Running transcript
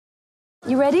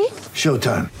You ready?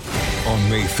 Showtime. On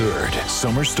May 3rd,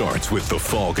 summer starts with The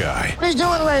Fall Guy. Let's do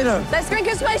it later. Let's drink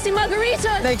a spicy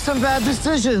margarita. Make some bad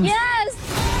decisions. Yes!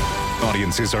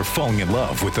 Audiences are falling in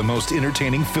love with the most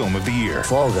entertaining film of the year.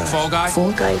 Fall Guy. Fall Guy?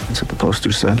 Fall guy. That's what the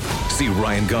poster said. See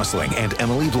Ryan Gosling and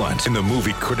Emily Blunt in the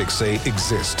movie critics say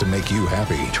exists to make you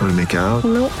happy. Trying to make it out?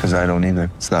 Nope. Because I don't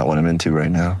either. It's not what I'm into right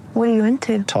now. What are you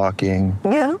into? Talking.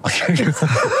 Yeah.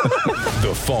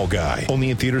 The Fall Guy.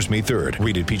 Only in theaters May 3rd.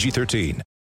 Rated PG-13.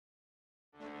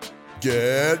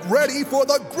 Get ready for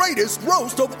the greatest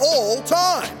roast of all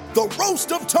time, the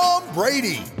Roast of Tom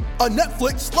Brady, a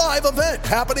Netflix live event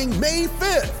happening May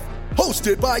 5th.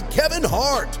 Hosted by Kevin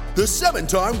Hart, the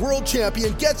 7-time world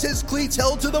champion gets his cleats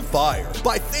held to the fire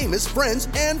by famous friends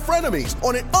and frenemies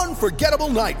on an unforgettable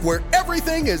night where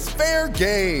everything is fair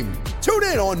game. Tune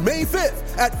in on May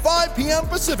 5th at 5 p.m.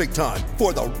 Pacific time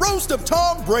for the Roast of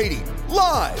Tom Brady,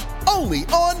 live only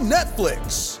on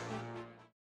Netflix.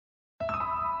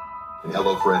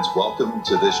 Hello, friends. Welcome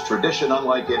to this tradition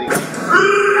unlike any.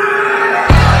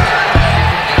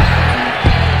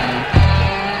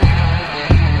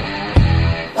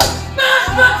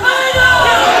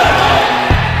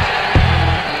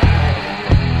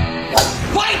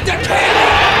 Fight the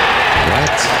cannon!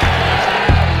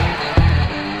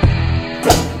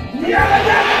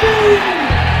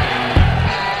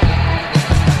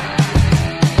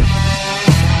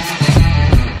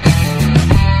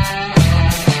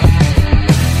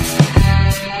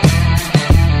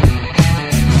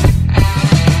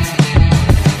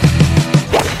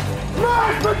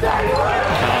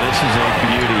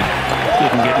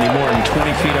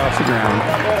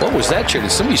 What was that, Chair?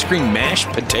 Did somebody scream mashed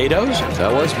potatoes?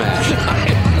 That was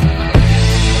mashed.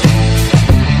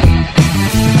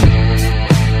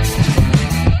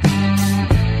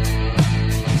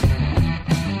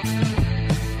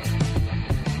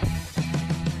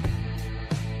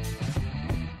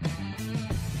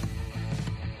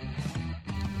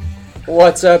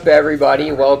 What's up,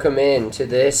 everybody? Welcome in to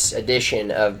this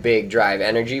edition of Big Drive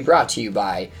Energy, brought to you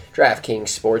by DraftKings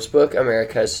Sportsbook,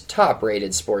 America's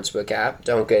top-rated sportsbook app.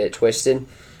 Don't get it twisted.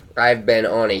 I've been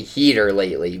on a heater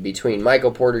lately between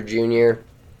Michael Porter Jr.,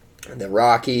 the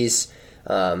Rockies,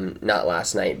 not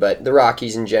last night, but the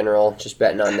Rockies in general, just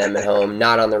betting on them at home,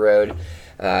 not on the road.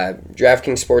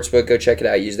 DraftKings Sportsbook, go check it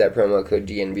out. Use that promo code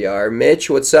DNVR. Mitch,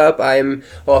 what's up?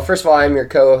 First of all, I'm your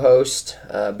co-host,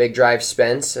 Big Drive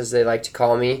Spence, as they like to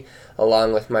call me,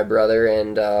 along with my brother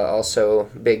and also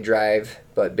Big Drive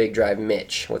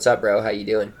Mitch. What's up, bro? How you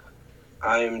doing?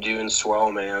 I am doing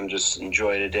swell, man. Just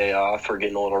enjoyed a day off. We're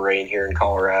getting a little rain here in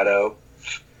Colorado,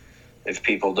 if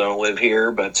people don't live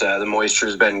here, but the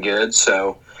moisture's been good,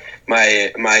 so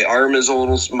my arm is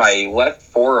my left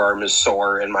forearm is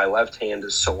sore and my left hand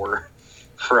is sore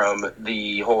from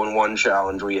the hole-in-one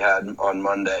challenge we had on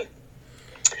Monday.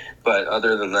 But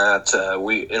other than that,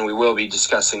 we will be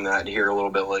discussing that here a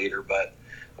little bit later, but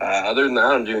other than that,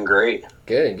 I'm doing great.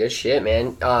 Good shit,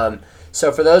 man.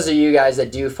 So for those of you guys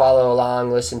that do follow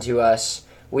along, listen to us,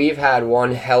 we've had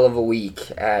one hell of a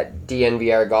week at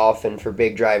DNVR Golf and for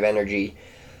Big Drive Energy.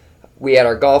 We had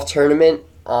our golf tournament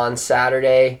on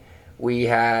Saturday. We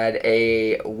had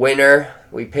a winner.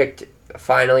 We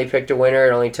finally picked a winner.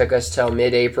 It only took us till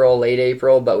late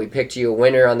April, but we picked you a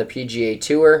winner on the PGA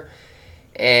Tour.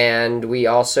 And we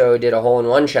also did a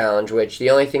hole-in-one challenge, which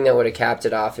the only thing that would have capped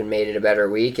it off and made it a better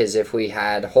week is if we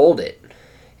had Hold It.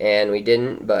 And we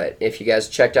didn't, but if you guys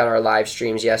checked out our live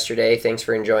streams yesterday, thanks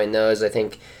for enjoying those. I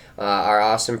think our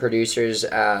awesome producers,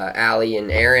 Allie and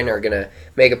Aaron, are going to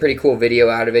make a pretty cool video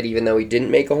out of it, even though we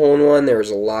didn't make a hole-in-one. There was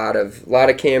a lot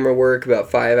of camera work, about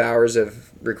 5 hours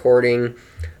of recording,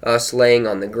 us laying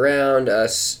on the ground,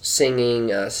 us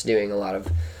singing, us doing a lot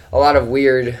of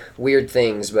weird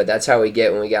things, but that's how we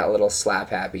get when we got a little slap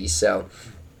happy. So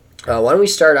why don't we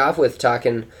start off with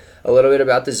talking a little bit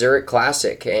about the Zurich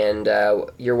Classic, and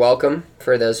you're welcome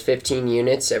for those 15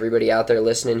 units, everybody out there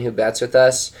listening who bets with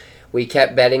us. We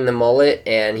kept betting the mullet,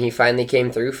 and he finally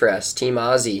came through for us, Team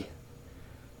Aussie.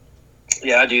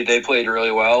 Yeah, dude, they played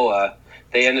really well.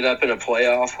 They ended up in a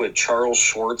playoff with Charles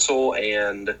Schwartzel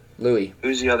and Louis.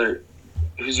 Who's the other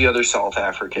South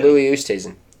African? Louis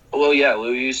Oosthuizen. Well, yeah,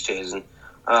 Louis Oosthuizen.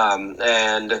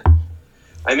 And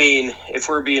I mean, if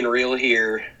we're being real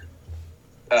here,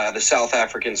 the South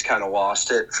Africans kind of lost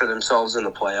it for themselves in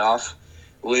the playoff.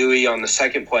 Louis on the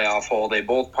second playoff hole, they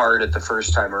both parred it the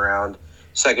first time around.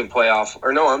 First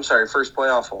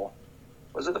playoff hole.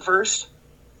 Was it the first?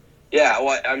 Yeah,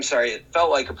 well, I'm sorry. It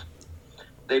felt like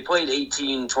they played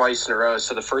 18 twice in a row,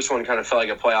 so the first one kind of felt like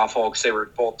a playoff hole because they were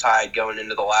both tied going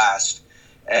into the last,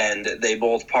 and they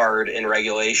both parred in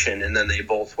regulation, and then they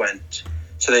both went.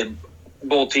 So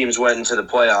both teams went into the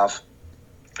playoff.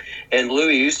 And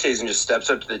Louis Oosthuizen just steps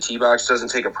up to the tee box, doesn't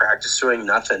take a practice swing,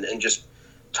 nothing, and just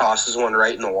tosses one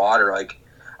right in the water. Like,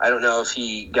 I don't know if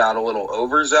he got a little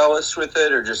overzealous with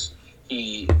it or just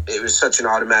it was such an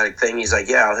automatic thing. He's like,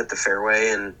 yeah, I'll hit the fairway,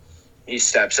 and he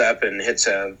steps up and hits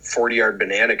a 40-yard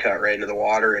banana cut right into the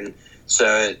water. And so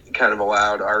it kind of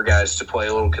allowed our guys to play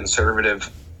a little conservative.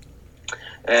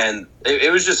 And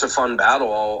it was just a fun battle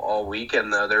all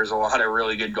weekend, though. There's a lot of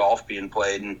really good golf being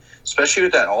played, and especially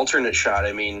with that alternate shot.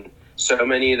 I mean, so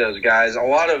many of those guys, a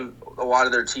lot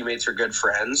of their teammates are good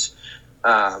friends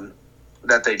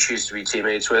that they choose to be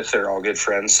teammates with. They're all good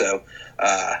friends, so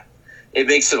it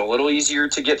makes it a little easier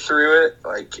to get through it.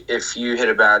 Like, if you hit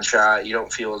a bad shot, you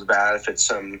don't feel as bad if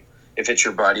it's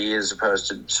your buddy as opposed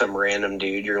to some random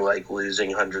dude you're like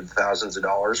losing hundreds of thousands of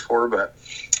dollars for. But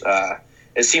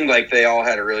it seemed like they all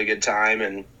had a really good time,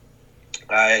 and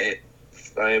I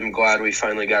am glad we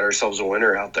finally got ourselves a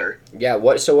winner out there.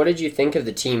 Yeah. So what did you think of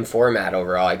the team format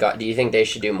overall? Do you think they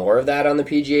should do more of that on the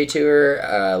PGA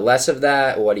Tour? Less of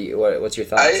that? What's your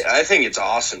thoughts? I think it's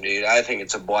awesome, dude. I think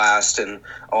it's a blast, and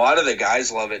a lot of the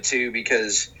guys love it too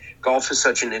because golf is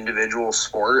such an individual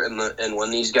sport, and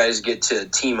when these guys get to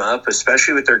team up,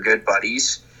 especially with their good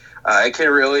buddies, it can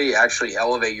really actually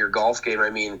elevate your golf game. I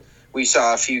mean, we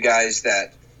saw a few guys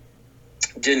that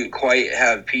didn't quite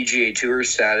have PGA Tour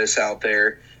status out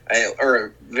there,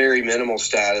 or very minimal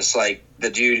status, like the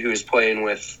dude who was playing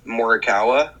with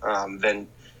Morikawa,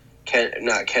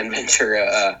 not Ken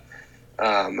Ventura.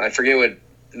 I forget what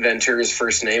Ventura's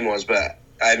first name was, but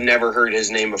I've never heard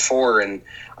his name before, and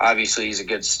obviously he's a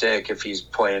good stick if he's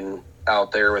playing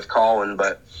out there with Colin.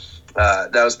 But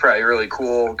that was probably really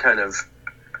cool, kind of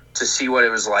to see what it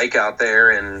was like out there,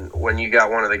 and when you got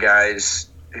one of the guys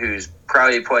who's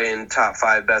probably playing top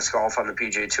 5 best golf on the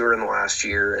PGA Tour in the last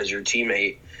year as your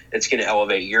teammate, it's going to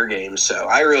elevate your game. So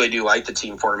I really do like the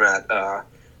team format.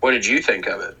 What did you think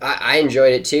of it? I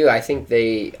enjoyed it too. I think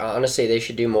they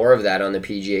should do more of that on the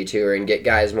PGA Tour and get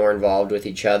guys more involved with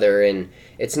each other. And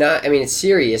it's not, I mean, it's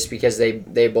serious because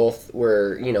they both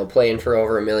were, playing for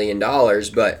over $1 million,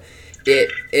 but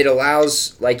it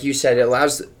allows, like you said, it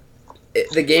allows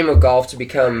the game of golf to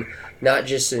become not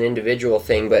just an individual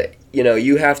thing, but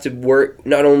you have to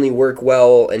not only work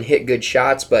well and hit good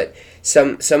shots, but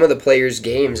some of the players'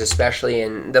 games, especially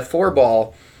in the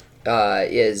 4-ball,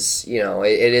 is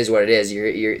it is what it is.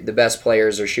 You're the best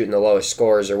players are shooting the lowest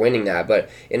scores or winning that. But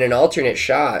in an alternate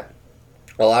shot,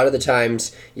 a lot of the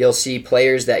times you'll see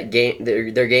players that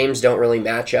their games don't really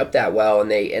match up that well,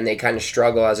 and they kind of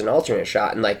struggle as an alternate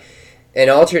shot. And like an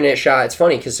alternate shot, it's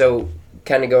funny because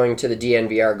kind of going to the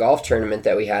DNVR golf tournament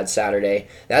that we had Saturday,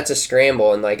 that's a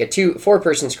scramble, and like a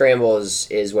 4-person scramble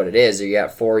is what it is. You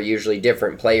got 4 usually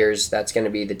different players. That's going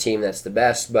to be the team that's the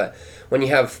best. But when you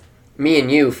have me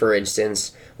and you, for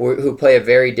instance, who play a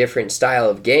very different style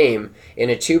of game, in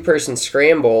a 2-person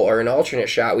scramble or an alternate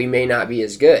shot, we may not be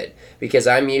as good because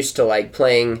I'm used to like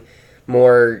playing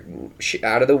more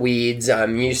out of the weeds.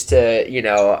 I'm used to,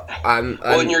 and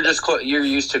you're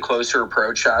used to closer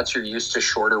approach shots. You're used to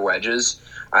shorter wedges.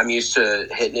 I'm used to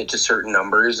hitting it to certain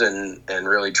numbers and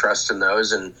really trusting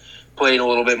those and playing a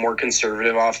little bit more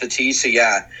conservative off the tee. So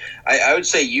yeah, I would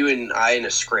say you and I in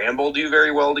a scramble do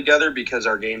very well together because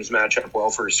our games match up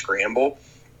well for a scramble.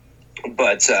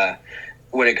 But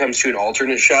when it comes to an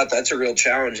alternate shot, that's a real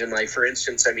challenge. And like, for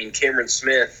instance, I mean, Cameron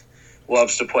Smith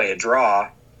loves to play a draw,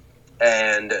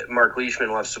 and Mark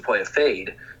Leishman loves to play a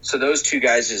fade. So those two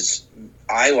guys'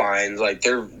 eye lines, like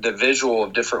the visual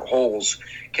of different holes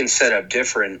can set up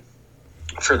different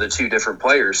for the two different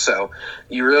players. So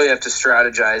you really have to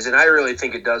strategize. And I really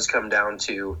think it does come down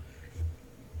to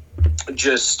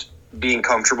just being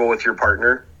comfortable with your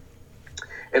partner.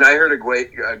 And I heard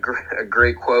a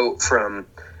great quote from,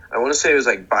 I want to say it was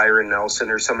like Byron Nelson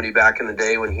or somebody back in the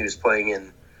day when he was playing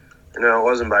in, no, it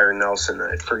wasn't Byron Nelson.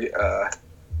 I forget,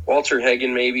 Walter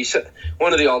Hagen, maybe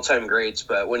one of the all-time greats.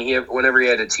 But whenever he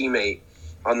had a teammate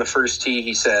on the first tee,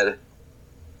 he said,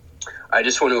 "I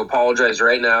just want to apologize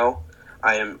right now.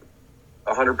 I am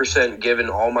 100% giving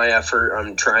all my effort.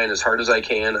 I'm trying as hard as I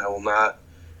can. I will not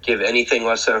give anything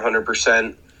less than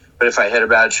 100%. But if I hit a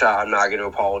bad shot, I'm not going to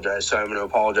apologize. So I'm going to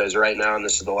apologize right now, and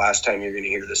this is the last time you're going to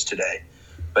hear this today.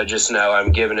 But just know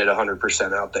I'm giving it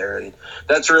 100% out there." And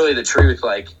that's really the truth.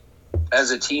 Like, as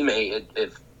a teammate,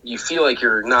 if you feel like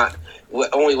you're not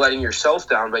only letting yourself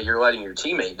down, but you're letting your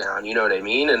teammate down, you know what I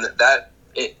mean? And that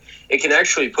it can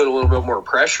actually put a little bit more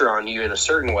pressure on you in a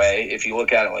certain way if you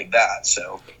look at it like that.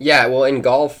 So yeah, well, in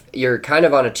golf, you're kind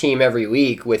of on a team every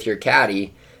week with your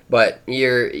caddy, but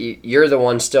you're the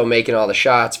one still making all the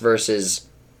shots versus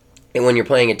when you're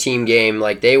playing a team game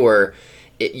like they were.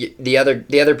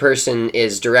 the other person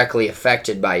is directly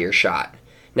affected by your shot.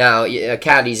 Now, a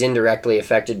caddy's indirectly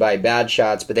affected by bad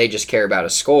shots, but they just care about a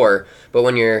score. But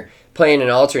when you're playing an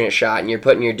alternate shot and you're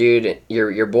putting your dude,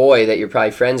 your boy that you're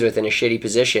probably friends with in a shitty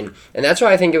position, and that's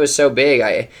why I think it was so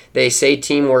big. They say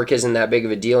teamwork isn't that big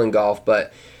of a deal in golf,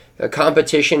 but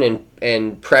competition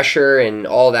and pressure and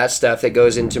all that stuff that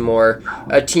goes into more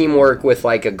a teamwork with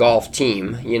like a golf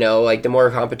team. Like the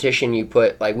more competition you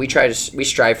put, like we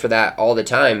strive for that all the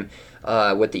time.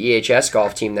 With the EHS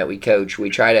golf team that we coach,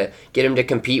 we try to get them to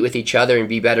compete with each other and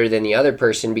be better than the other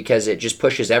person because it just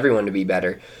pushes everyone to be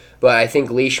better. But I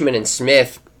think Leishman and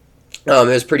Smith, it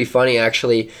was pretty funny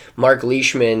actually. Mark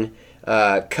Leishman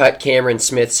cut Cameron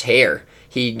Smith's hair.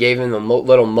 He gave him a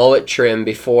little mullet trim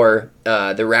before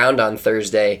the round on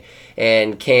Thursday,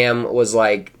 and Cam was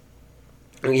apparently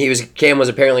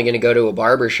going to go to a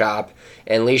barber shop.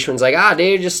 And Leishman's like,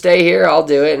 dude, just stay here. I'll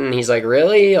do it. And he's like,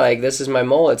 really? Like, this is my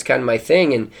mullet. It's kind of my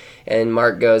thing. And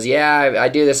Mark goes, yeah, I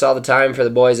do this all the time for the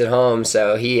boys at home.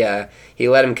 So he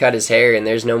let him cut his hair, and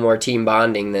there's no more team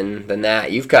bonding than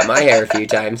that. You've cut my hair a few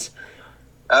times.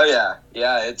 Oh, yeah.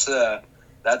 Yeah, it's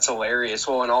that's hilarious.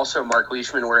 Well, and also Mark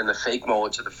Leishman wearing the fake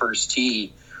mullet to the first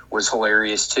tee was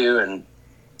hilarious, too. And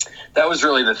that was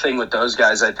really the thing with those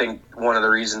guys. I think one of the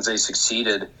reasons they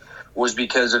succeeded was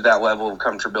because of that level of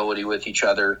comfortability with each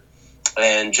other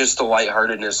and just the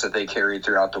lightheartedness that they carried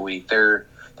throughout the week. They're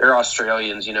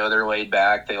Australians, they're laid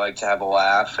back. They like to have a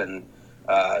laugh, and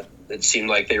it seemed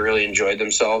like they really enjoyed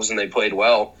themselves and they played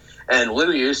well. And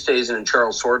Louis Oosthuizen and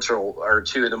Charles Schwartzel are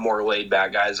two of the more laid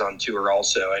back guys on tour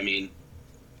also. I mean,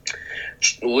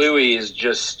 Louis is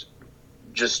just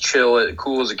chill,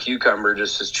 cool as a cucumber,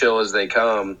 just as chill as they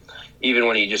come. Even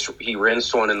when he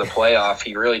rinsed one in the playoff,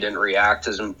 he really didn't react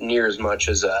near as much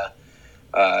as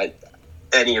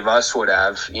any of us would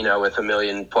have, with $1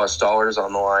 million+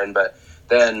 on the line. But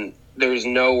then there's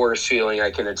no worse feeling,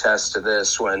 I can attest to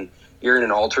this, when you're in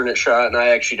an alternate shot, and I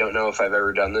actually don't know if I've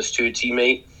ever done this to a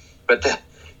teammate, but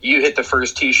you hit the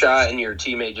first tee shot and your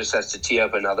teammate just has to tee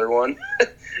up another one.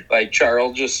 Like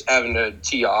Charles just having to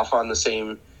tee off on the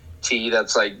same tee,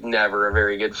 that's like never a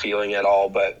very good feeling at all.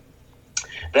 But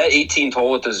that 18th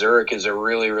hole at the Zurich is a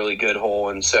really, really good hole,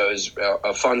 and so it was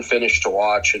a fun finish to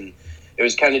watch. And it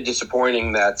was kind of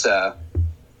disappointing that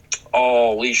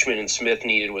all Leishman and Smith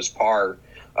needed was par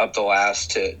up the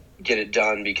last to get it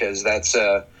done, because that's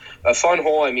a fun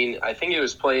hole. I mean, I think it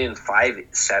was playing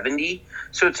 570,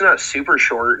 so it's not super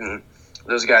short, and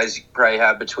those guys probably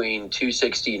have between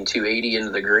 260 and 280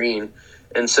 into the green.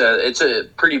 And so it's a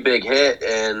pretty big hit,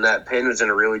 and that pin was in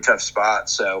a really tough spot.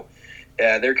 So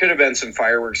yeah, there could have been some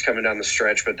fireworks coming down the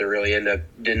stretch, but there really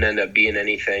didn't end up being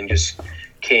anything. Just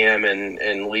Cam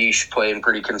and Leash playing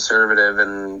pretty conservative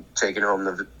and taking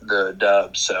home the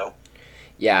dub. So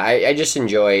yeah, I just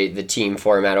enjoy the team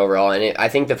format overall. And I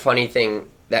think the funny thing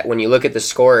that when you look at the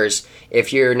scores,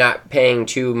 if you're not paying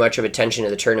too much of attention to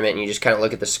the tournament and you just kind of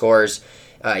look at the scores,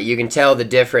 you can tell the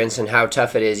difference in how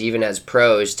tough it is, even as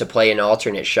pros, to play an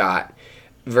alternate shot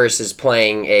versus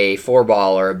playing a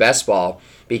 4-ball or a best ball.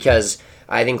 Because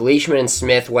I think Leishman and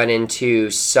Smith went into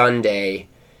Sunday,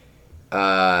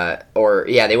 they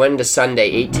went into Sunday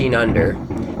 18 under.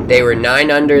 They were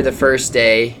 9 under the first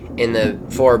day in the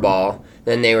 4-ball.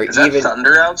 Then they were Is that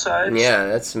thunder outside? Yeah,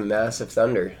 that's some massive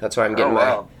thunder. That's why I'm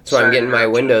getting my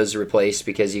windows replaced,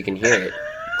 because you can hear it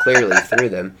clearly through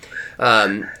them.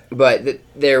 But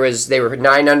they were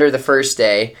 9 under the first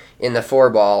day in the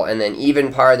 4-ball, and then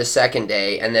even par the second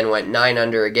day, and then went 9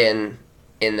 under again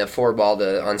in the 4-ball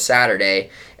on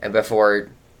Saturday, and before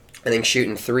I think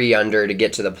shooting 3 under to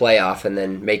get to the playoff, and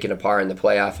then making a par in the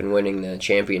playoff and winning the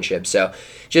championship. So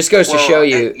just goes to show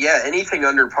you. Anything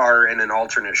under par in an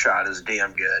alternate shot is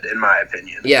damn good, in my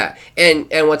opinion. Yeah, and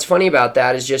what's funny about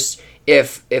that is just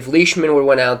if Leishman would have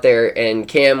went out there and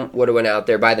Cam would have went out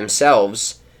there by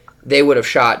themselves, they would have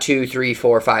shot 2, 3,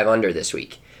 4, 5 under this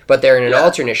week. But they're in an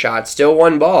alternate shot, still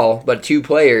 1 ball, but 2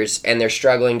 players, and they're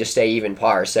struggling to stay even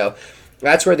par. So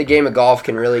that's where the game of golf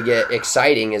can really get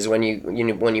exciting, is when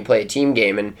you play a team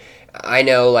game. And I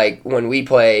know, like, when we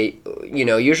play,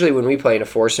 usually when we play in a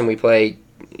foursome, we play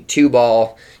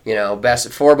 2-ball, best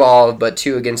 4-ball, but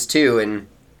 2 against 2,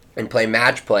 and play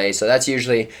match play. So that's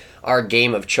usually our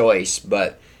game of choice.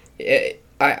 But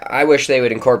I wish they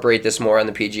would incorporate this more on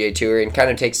the PGA Tour, and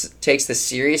kind of takes the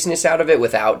seriousness out of it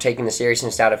without taking the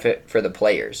seriousness out of it for the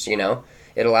players.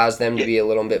 It allows them to be a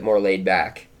little bit more laid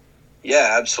back.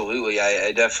 Yeah, absolutely.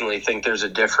 I definitely think there's a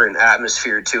different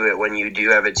atmosphere to it when you do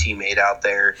have a teammate out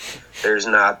there. There's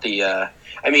not the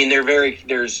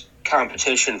there's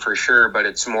competition for sure, but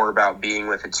it's more about being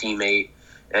with a teammate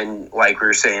and like we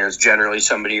were saying, is generally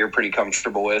somebody you're pretty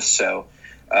comfortable with. So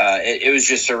it was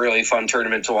just a really fun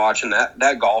tournament to watch, and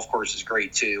that golf course is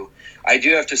great too. I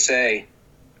do have to say,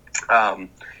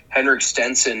 Henrik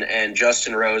Stenson and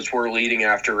Justin Rose were leading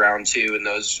after round 2, and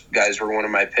those guys were one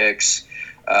of my picks.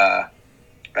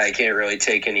 I can't really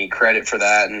take any credit for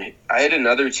that. And I had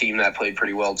another team that played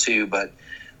pretty well too, but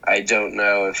I don't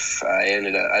know if I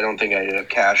don't think I ended up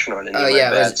cashing on any of my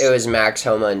bets. It was Max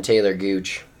Homa and Taylor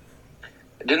Gooch.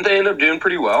 Didn't they end up doing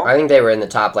pretty well? I think they were in the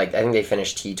top, I think they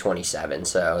finished T27,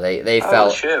 so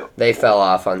they fell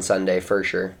off on Sunday for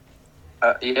sure.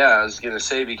 Yeah, I was going to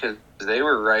say, because they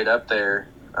were right up there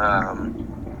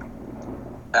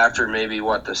after maybe,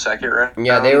 the second round?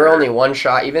 Yeah, they were only one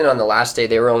shot. Even on the last day,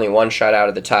 they were only one shot out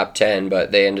of the top 10,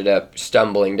 but they ended up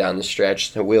stumbling down the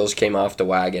stretch. The wheels came off the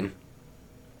wagon.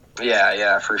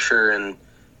 Yeah, for sure. And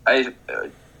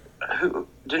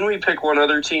didn't we pick one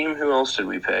other team? Who else did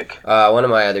we pick? One of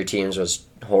my other teams was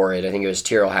horrid. I think it was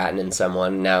Tyrrell Hatton and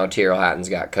someone. Now Tyrrell Hatton's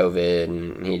got COVID,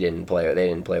 and they didn't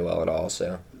play well at all.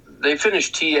 So they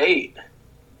finished T8.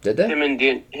 Did they? Him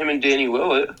and Danny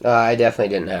Willett. I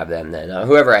definitely didn't have them then.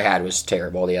 Whoever I had was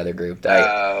terrible. The other group.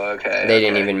 Okay. They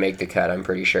didn't even make the cut, I'm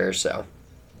pretty sure. So.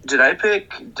 Did I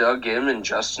pick Doug Im and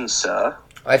Justin Suh?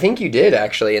 I think you did,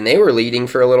 actually, and they were leading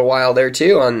for a little while there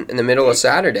too in the middle of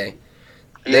Saturday.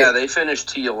 They finished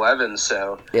T11.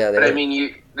 So. Yeah. But I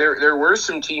mean, there were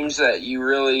some teams that you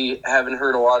really haven't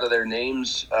heard a lot of their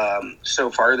names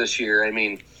so far this year. I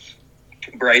mean,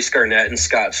 Bryce Garnett and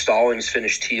Scott Stallings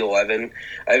finished T11.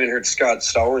 I haven't heard Scott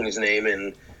Stallings' name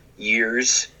in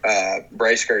years.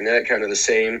 Bryce Garnett, kind of the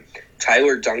same.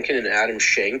 Tyler Duncan and Adam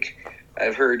Schenk.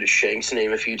 I've heard Schenk's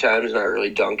name a few times, not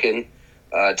really Duncan.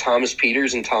 Thomas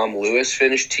Peters and Tom Lewis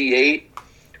finished T8.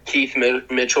 Keith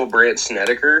Mitchell, Brant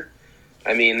Snedeker.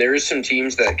 I mean, there was some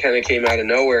teams that kind of came out of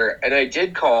nowhere. And I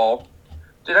did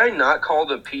I not call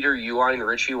the Peter Uihlein,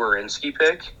 Richie Werenski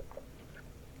pick?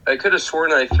 I could have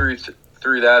sworn I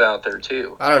threw that out there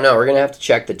too. I don't know. We're going to have to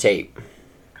check the tape.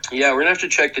 Yeah, we're going to have to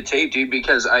check the tape, dude,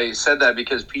 because I said that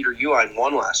because Peter Uihlein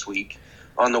won last week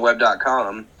on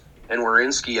theweb.com, and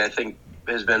Werenski, I think,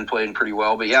 has been playing pretty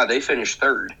well. But, yeah, they finished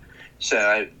third. So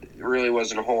I really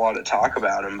wasn't a whole lot of talk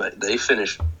about them, but they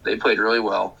played really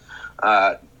well.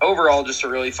 Overall, just a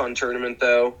really fun tournament,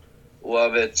 though.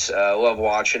 Love it. Love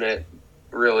watching it.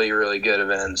 Really, really good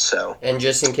event. So. And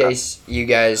just in case you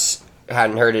guys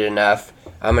hadn't heard it enough,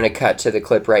 I'm going to cut to the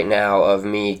clip right now of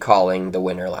me calling the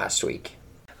winner last week.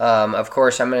 Of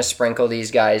course, I'm going to sprinkle these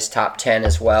guys top 10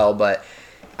 as well, but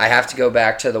I have to go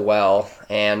back to the well,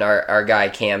 and our guy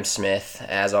Cam Smith,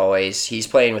 as always, he's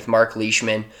playing with Mark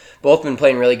Leishman. Both been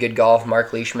playing really good golf.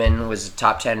 Mark Leishman was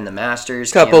top 10 in the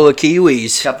Masters. Couple of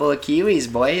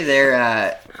Kiwis, boy.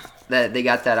 They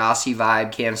got that Aussie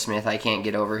vibe. Cam Smith, I can't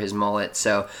get over his mullet,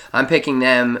 so I'm picking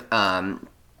them.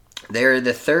 They're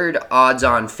the third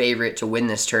odds-on favorite to win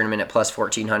this tournament at plus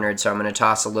 1,400, so I'm going to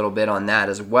toss a little bit on that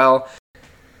as well.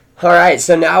 All right,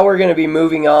 so now we're going to be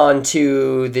moving on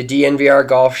to the DNVR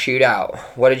Golf Shootout.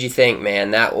 What did you think,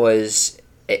 man? It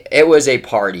was a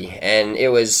party, and it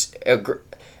was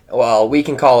we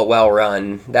can call it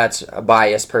well-run. That's a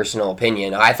biased personal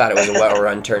opinion. I thought it was a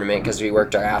well-run tournament because we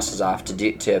worked our asses off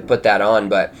to put that on,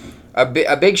 but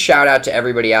a big shout-out to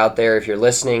everybody out there. If you're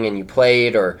listening and you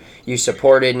played or you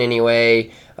supported in any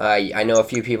way, I know a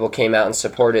few people came out and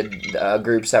supported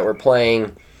groups that were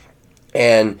playing,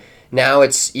 and now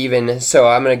it's even, so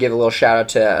I'm going to give a little shout out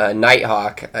to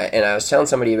Nighthawk, and I was telling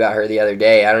somebody about her the other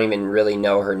day. I don't even really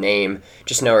know her name,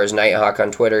 just know her as Nighthawk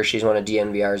on Twitter. She's one of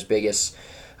DNVR's biggest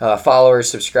followers,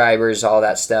 subscribers, all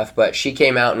that stuff, but she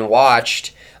came out and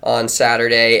watched on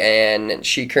Saturday, and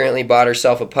she currently bought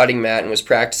herself a putting mat and was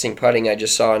practicing putting, I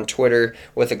just saw on Twitter,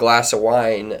 with a glass of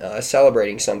wine,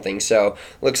 celebrating something. So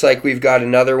looks like we've got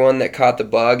another one that caught the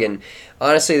bug, and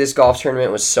honestly this golf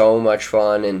tournament was so much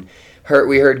fun, and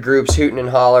we heard groups hooting and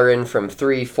hollering from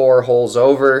 3-4 holes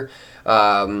over.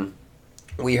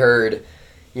 We heard,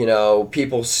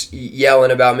 people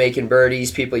yelling about making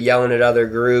birdies, people yelling at other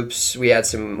groups. We had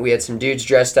some dudes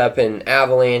dressed up in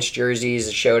Avalanche jerseys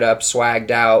that showed up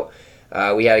swagged out.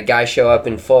 We had a guy show up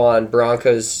in full-on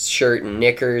Broncos shirt and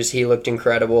knickers. He looked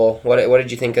incredible. What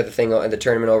did you think of the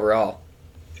tournament overall?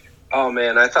 Oh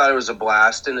man, I thought it was a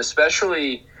blast, and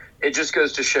especially it just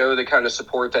goes to show the kind of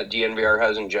support that DNVR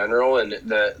has in general, and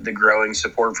the growing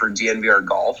support for DNVR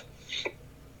golf.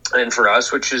 And for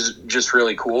us, which is just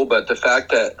really cool. But the fact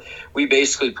that we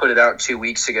basically put it out 2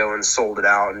 weeks ago and sold it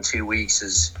out in 2 weeks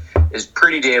is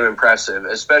pretty damn impressive,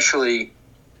 especially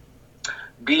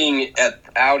being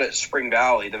out at Spring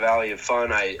Valley, the Valley of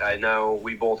Fun, I know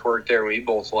we both work there and we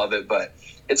both love it, but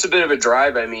it's a bit of a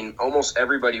drive. I mean, almost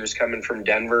everybody was coming from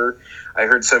Denver. I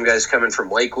heard some guys coming from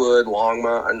Lakewood,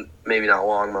 Longmont, maybe not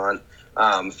Longmont,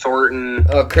 Thornton.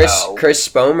 Oh, Chris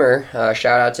Spomer,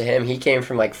 shout out to him. He came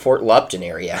from like Fort Lupton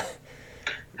area.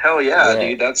 Hell yeah,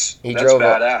 dude, that's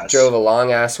badass. Drove a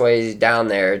long ass ways down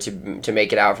there to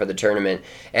make it out for the tournament,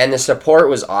 and the support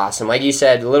was awesome. Like you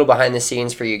said, a little behind the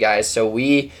scenes for you guys. So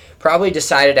we probably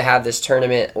decided to have this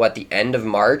tournament the end of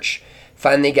March.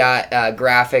 Finally got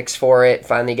graphics for it.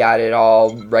 Finally got it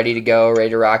all ready to go, ready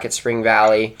to rock at Spring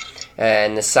Valley,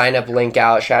 and the sign up link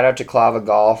out. Shout out to Clava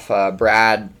Golf,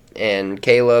 Brad and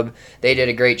Caleb. They did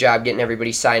a great job getting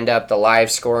everybody signed up. The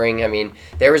live scoring, I mean,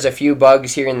 there was a few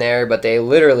bugs here and there, but they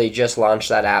literally just launched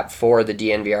that app for the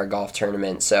DNVR golf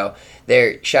tournament. So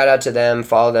shout out to them.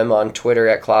 Follow them on Twitter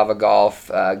at Clava Golf.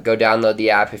 Go download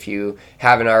the app if you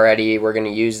haven't already. We're going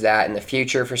to use that in the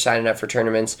future for signing up for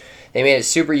tournaments. They made it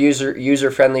super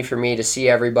user friendly for me to see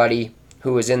everybody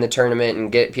who was in the tournament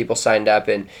and get people signed up,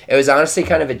 and it was honestly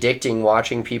kind of addicting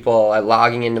watching people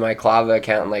logging into my Clava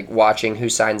account and watching who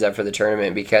signs up for the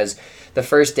tournament, because the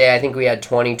first day I think we had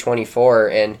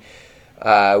 24, and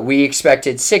we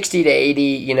expected 60 to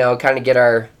 80, kind of get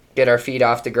our feet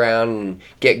off the ground and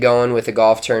get going with the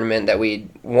golf tournament that we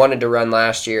wanted to run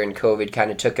last year, and COVID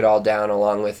kind of took it all down,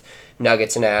 along with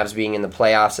Nuggets and Avs being in the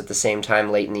playoffs at the same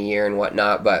time late in the year and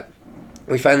whatnot. But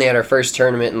we finally had our first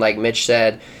tournament, and like Mitch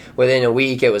said, within a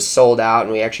week it was sold out,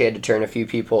 and we actually had to turn a few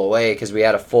people away because we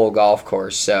had a full golf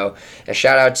course. So a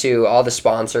shout out to all the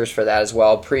sponsors for that as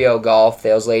well. Prio Golf,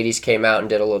 those ladies came out and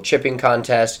did a little chipping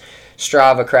contest.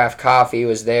 Strava Craft Coffee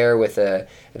was there with the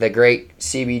great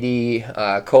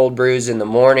CBD cold brews in the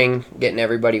morning, getting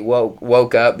everybody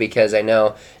woke up, because I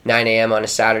know 9 a.m. on a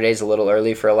Saturday is a little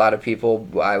early for a lot of people.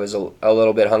 I was a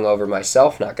little bit hungover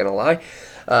myself, not going to lie.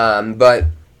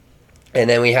 And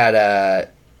then we had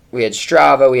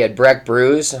Strava, we had Breck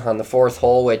Brews on the fourth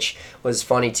hole, which was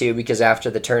funny too, because after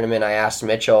the tournament I asked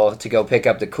Mitchell to go pick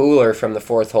up the cooler from the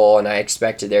fourth hole, and I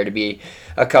expected there to be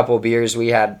a couple beers. We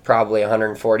had probably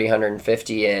 140,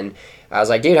 150, and I was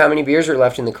like, dude, how many beers are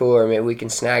left in the cooler? Maybe we can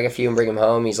snag a few and bring them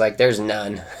home. He's like, there's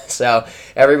none. So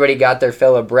everybody got their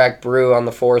fill of Breck Brew on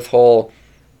the fourth hole.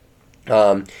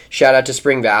 Shout out to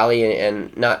Spring Valley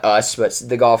and not us, but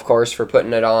the golf course for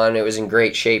putting it on. It was in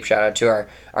great shape. Shout out to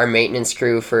our maintenance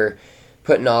crew for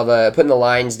putting the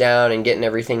lines down and getting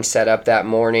everything set up that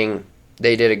morning.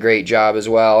 They did a great job as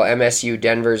well. MSU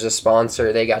Denver's a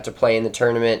sponsor. They got to play in the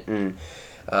tournament, and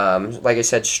like I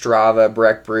said, Strava,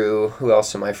 Breck Brew. Who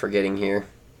else am I forgetting here?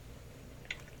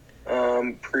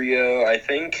 Prio, I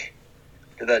think.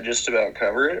 Did that just about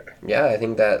cover it? Yeah, I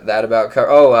think that about cover.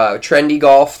 Trendy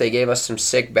Golf. They gave us some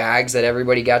sick bags that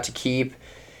everybody got to keep,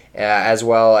 as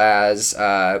well as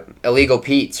Illegal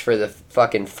Pete's for the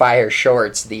fucking fire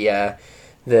shorts, the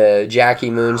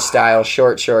Jackie Moon style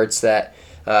shorts that,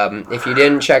 if you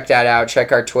didn't check that out,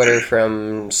 check our Twitter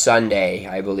from Sunday,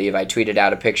 I believe. I tweeted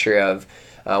out a picture of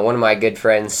one of my good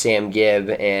friends, Sam Gibb,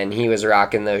 and he was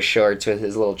rocking those shorts with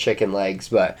his little chicken legs,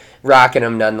 but rocking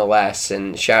them nonetheless.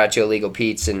 And shout out to Illegal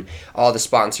Pete's and all the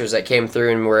sponsors that came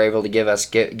through and were able to give us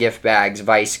gift bags.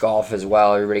 Vice Golf as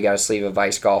well. Everybody got a sleeve of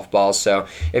Vice Golf balls. So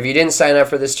if you didn't sign up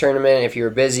for this tournament, if you were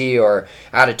busy or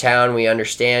out of town, we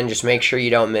understand. Just make sure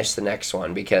you don't miss the next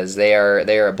one, because they are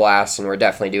a blast, and we're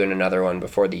definitely doing another one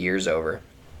before the year's over.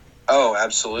 Oh,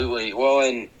 absolutely. Well,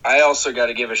 and I also got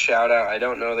to give a shout out. I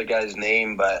don't know the guy's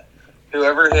name, but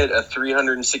whoever hit a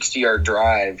 360-yard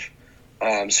drive.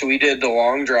 So we did the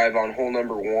long drive on hole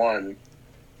number 1,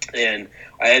 and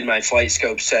I had my flight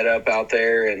scope set up out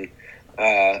there, and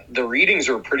the readings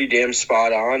were pretty damn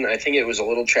spot on. I think it was a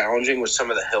little challenging with some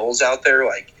of the hills out there.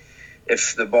 Like,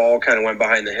 if the ball kind of went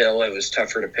behind the hill, it was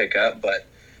tougher to pick up. But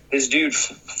this dude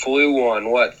flew on,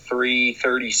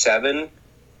 337?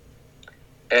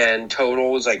 And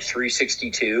total was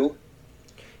 362.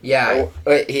 Yeah,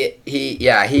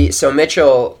 So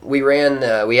Mitchell, we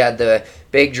had the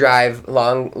big drive,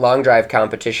 long drive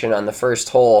competition on the first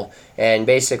hole, and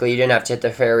basically you didn't have to hit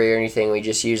the fairway or anything. We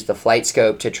just used the flight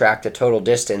scope to track the total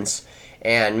distance.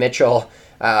 And Mitchell,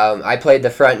 I played the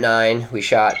front 9. We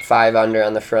shot 5 under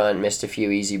on the front, missed a few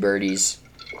easy birdies.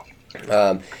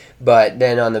 But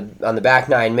then on the back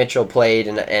 9, Mitchell played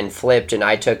and flipped, and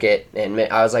I took it. And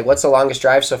I was like, what's the longest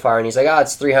drive so far? And he's like,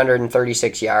 it's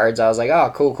 336 yards. I was like,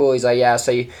 oh, cool. He's like, yeah,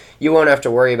 so you won't have to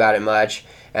worry about it much.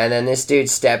 And then this dude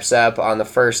steps up on the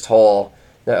first hole,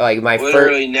 my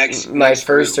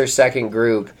first or second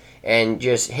group, and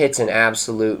just hits an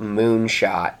absolute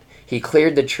moonshot. he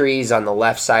cleared the trees on the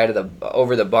left side of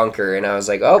over the bunker, and I was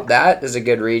like, oh, that is a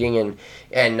good reading,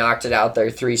 and knocked it out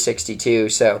there 362.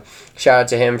 So shout out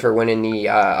to him for winning the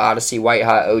Odyssey White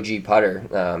Hot OG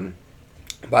putter.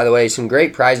 By the way, some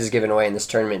great prizes given away in this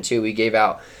tournament too. We gave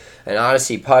out an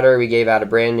Odyssey putter, we gave out a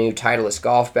brand new Titleist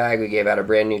golf bag, we gave out a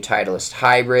brand new Titleist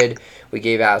hybrid, we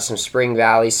gave out some Spring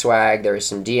Valley swag, there was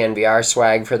some DNVR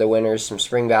swag for the winners, some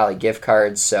Spring Valley gift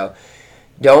cards. So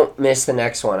don't miss the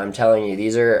next one. I'm telling you,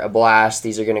 these are a blast.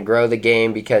 These are going to grow the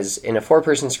game, because in a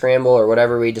 4-person scramble or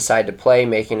whatever we decide to play,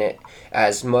 making it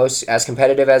as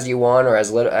competitive as you want, or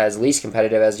as least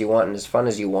competitive as you want, and as fun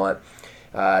as you want.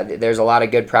 There's a lot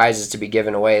of good prizes to be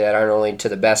given away that aren't only to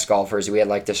the best golfers. We had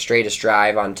like the straightest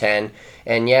drive on 10,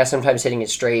 and yeah, sometimes hitting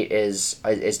it straight is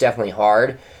definitely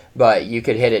hard, but you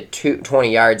could hit it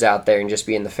 20 yards out there and just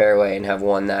be in the fairway and have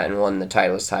won that and won the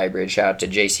Titleist hybrid. Shout out to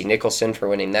JC Nicholson for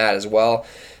winning that as well.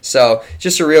 So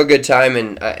just a real good time,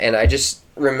 and I just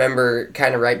remember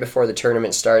kind of right before the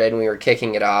tournament started and we were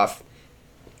kicking it off,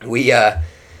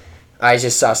 I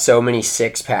just saw so many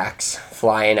 6-packs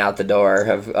flying out the door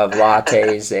of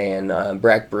lattes and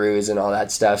Breck brews and all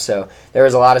that stuff. So there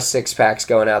was a lot of 6-packs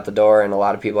going out the door, and a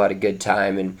lot of people had a good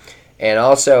time. And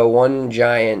also one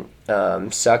giant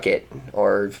suck it,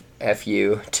 or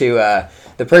FU, to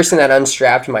the person that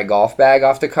unstrapped my golf bag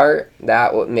off the cart.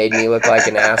 That made me look like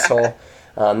an asshole.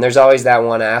 There's always that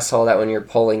one asshole that when you're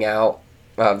pulling out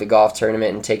of the golf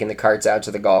tournament and taking the carts out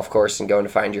to the golf course and going to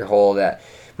find your hole, that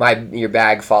your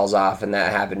bag falls off, and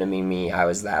that happened to me. I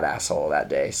was that asshole that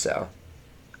day. So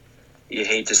you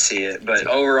hate to see it, but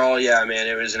overall, yeah, man,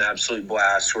 it was an absolute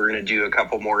blast. We're going to do a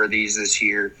couple more of these this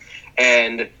year,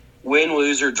 and win,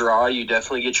 lose, or draw, you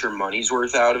definitely get your money's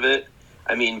worth out of it.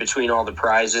 I mean, between all the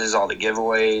prizes, all the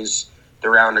giveaways, the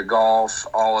round of golf,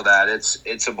 all of that,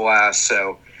 it's a blast.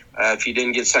 So if you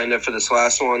didn't get signed up for this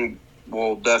last one,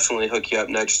 we'll definitely hook you up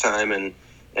next time. And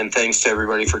thanks to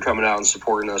everybody for coming out and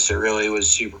supporting us. It really was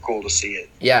super cool to see it.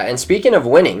 Yeah, and speaking of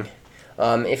winning,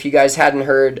 if you guys hadn't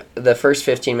heard the first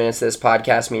 15 minutes of this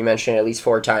podcast, me mention it at least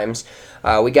 4 times,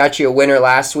 we got you a winner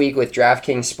last week with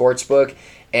DraftKings Sportsbook,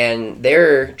 and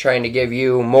they're trying to give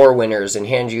you more winners and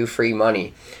hand you free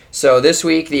money. So this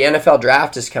week, the NFL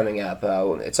Draft is coming up.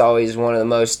 It's always one of the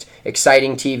most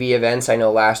exciting TV events. I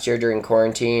know last year during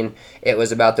quarantine, it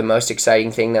was about the most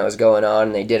exciting thing that was going on,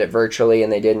 and they did it virtually,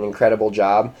 and they did an incredible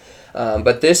job.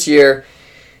 But this year,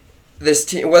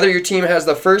 whether your team has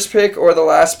the first pick or the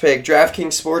last pick,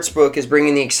 DraftKings Sportsbook is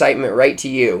bringing the excitement right to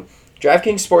you.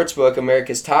 DraftKings Sportsbook,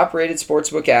 America's top-rated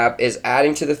sportsbook app, is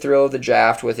adding to the thrill of the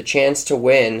draft with a chance to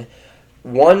win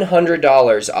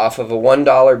 $100 off of a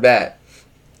 $1 bet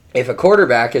if a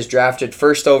quarterback is drafted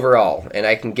first overall. And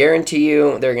I can guarantee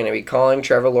you they're going to be calling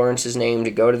Trevor Lawrence's name to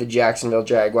go to the Jacksonville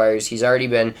Jaguars. He's already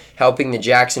been helping the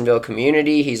Jacksonville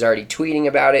community. He's already tweeting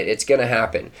about it. It's going to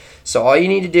happen. So all you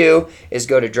need to do is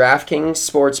go to DraftKings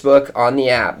Sportsbook on the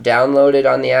app. Download it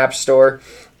on the App Store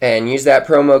and use that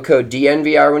promo code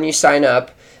DNVR when you sign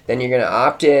up. Then you're going to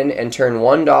opt in and turn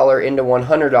 $1 into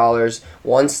 $100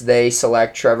 once they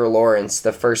select Trevor Lawrence,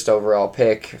 the first overall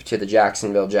pick, to the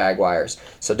Jacksonville Jaguars.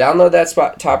 So download that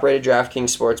top-rated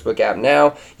DraftKings Sportsbook app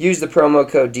now. Use the promo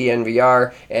code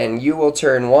DNVR, and you will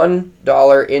turn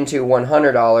 $1 into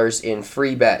 $100 in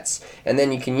free bets. And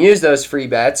then you can use those free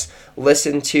bets,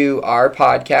 listen to our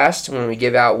podcast when we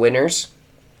give out winners.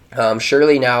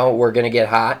 Surely now we're going to get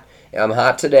hot. I'm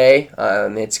hot today.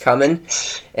 It's coming.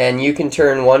 And you can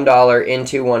turn $1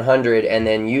 into $100 and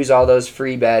then use all those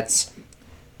free bets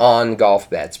on golf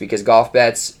bets, because golf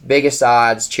bets, biggest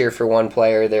odds, cheer for one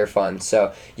player, they're fun.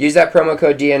 So use that promo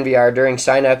code DNVR during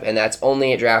sign up, and that's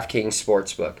only at DraftKings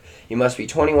Sportsbook. You must be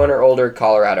 21 or older,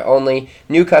 Colorado only,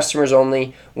 new customers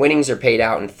only, winnings are paid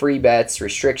out in free bets,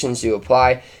 restrictions do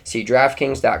apply. See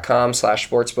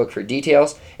DraftKings.com/sportsbook for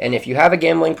details, and if you have a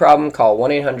gambling problem, call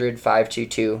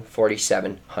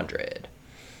 1-800-522-4700.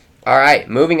 All right,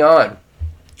 moving on.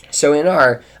 So in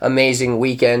our amazing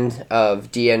weekend of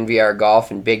DNVR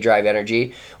Golf and Big Drive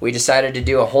Energy, we decided to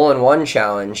do a hole-in-one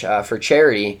challenge for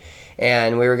charity,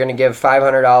 and we were going to give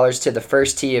 $500 to the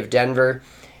first tee of Denver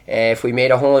if we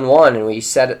made a hole-in-one, and we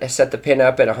set the pin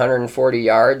up at 140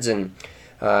 yards, and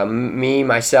me,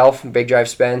 myself, Big Drive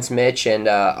Spence, Mitch, and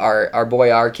our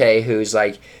boy RK, who's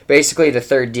like basically the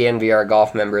third DNVR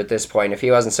Golf member at this point. If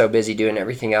he wasn't so busy doing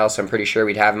everything else, I'm pretty sure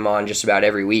we'd have him on just about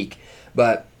every week.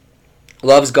 But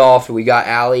loves golf. We got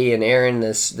Allie and Aaron,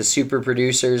 the super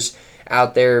producers,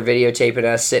 out there videotaping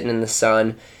us sitting in the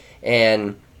sun.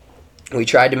 And We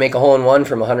tried to make a hole-in-one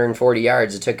from 140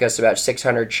 yards. It took us about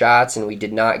 600 shots, and we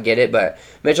did not get it. But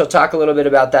Mitchell, talk a little bit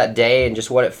about that day and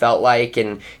just what it felt like,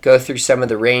 and go through some of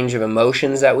the range of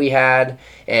emotions that we had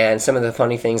and some of the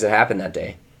funny things that happened that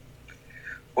day.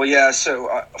 Well, yeah,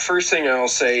 so first thing I'll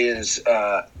say is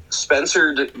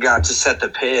Spencer got to set the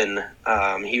pin.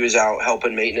 He was out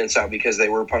helping maintenance out because they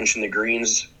were punching the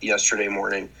greens yesterday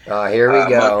morning. Here we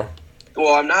go.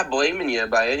 Well, I'm not blaming you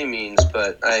by any means,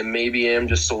 but I maybe am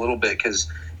just a little bit because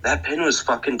that pin was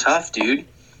fucking tough, dude.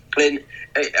 And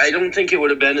I don't think it would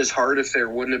have been as hard if there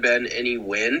wouldn't have been any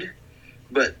wind.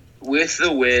 But with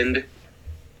the wind,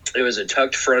 it was a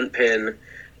tucked front pin,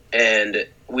 and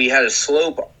we had a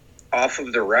slope off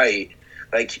of the right.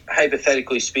 Like,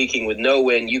 hypothetically speaking, with no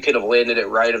wind, you could have landed it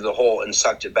right of the hole and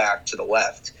sucked it back to the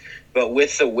left. But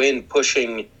with the wind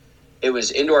pushing, it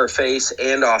was into our face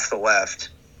and off the left.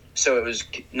 So it was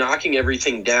knocking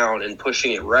everything down and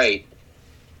pushing it right.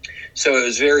 So it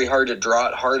was very hard to draw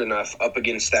it hard enough up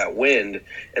against that wind.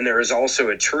 And there was also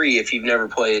a tree, if you've never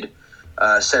played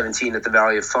 17 at the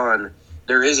Valley of Fun,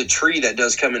 there is a tree that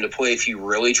does come into play if you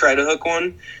really try to hook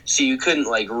one. So you couldn't,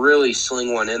 like, really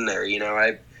sling one in there. You know,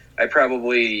 I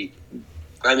probably,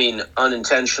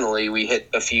 unintentionally, we hit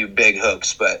a few big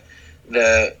hooks, but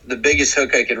the biggest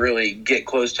hook I could really get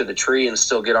close to the tree and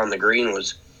still get on the green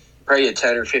was probably a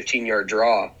 10 or 15 yard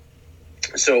draw.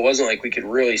 So it wasn't like we could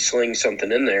really sling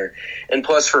something in there. And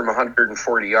plus, from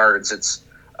 140 yards, it's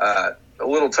a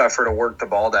little tougher to work the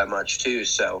ball that much too.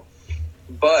 So,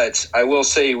 but I will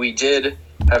say we did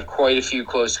have quite a few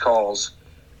close calls.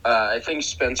 I think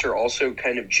Spencer also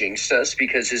kind of jinxed us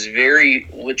because his very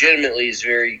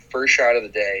first shot of the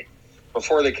day,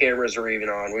 before the cameras were even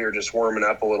on, we were just warming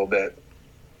up a little bit.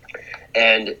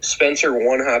 And Spencer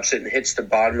one-hops it and hits the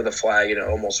bottom of the flag, and it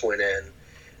almost went in.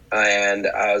 And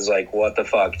I was like, what the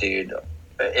fuck, dude?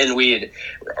 And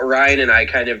Ryan and I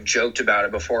kind of joked about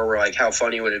it before. We're like, how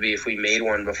funny would it be if we made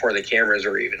one before the cameras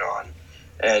were even on?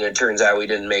 And it turns out we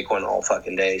didn't make one all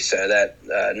fucking day, so that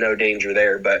no danger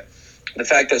there. But the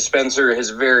fact that Spencer,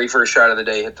 his very first shot of the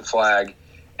day, hit the flag,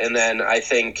 and then I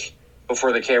think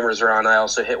before the cameras were on, I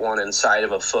also hit one inside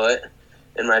of a foot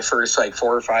in my first,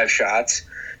 4 or 5 shots.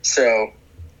 So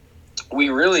we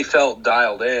really felt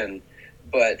dialed in,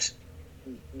 but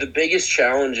the biggest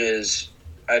challenge is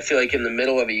I feel like in the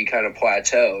middle of it you kind of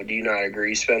plateau. Do you not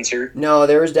agree, Spencer? No,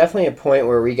 there was definitely a point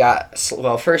where we got,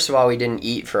 well, first of all, we didn't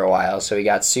eat for a while, so we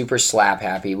got super slap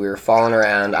happy. We were falling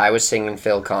around. I was singing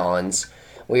Phil Collins.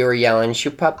 We were yelling, "Shoo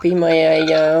puppy my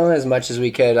yo," as much as we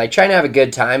could. Like, trying to have a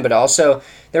good time, but also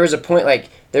there was a point,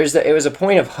 it was a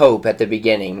point of hope at the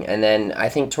beginning, and then I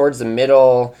think towards the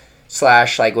middle /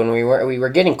 when we were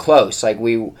getting close. Like,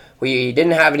 we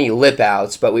didn't have any lip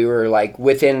outs, but we were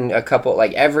within a couple,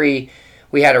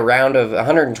 we had a round of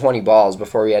 120 balls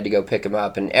before we had to go pick them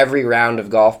up, and every round of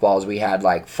golf balls we had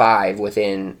 5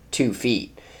 within 2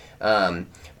 feet.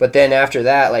 But then after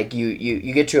that,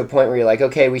 you get to a point where you're like,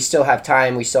 okay, we still have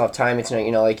time. It's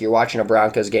not, you're watching a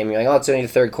Broncos game. You're like, oh, it's only the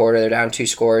third quarter. They're down 2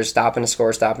 scores, stopping to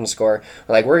score.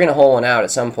 We're going to hole one out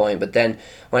at some point. But then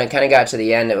when it kind of got to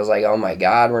the end, it was like, oh my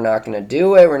God, we're not going to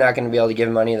do it. We're not going to be able to give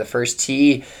money to the first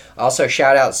tee. Also,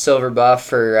 shout out Silver Buff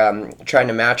for trying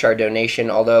to match our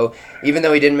donation. Although, even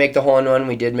though we didn't make the hole-in-one,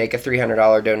 we did make a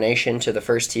 $300 donation to the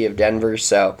first tee of Denver.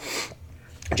 So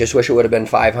just wish it would have been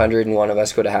 500 and one of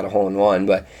us could have had a hole-in-one.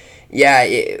 But yeah,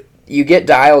 you get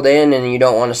dialed in and you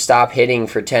don't want to stop hitting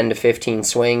for 10 to 15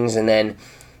 swings. And then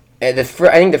I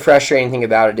think the frustrating thing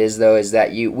about it is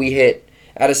that we hit,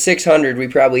 out of 600, we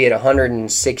probably hit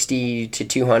 160 to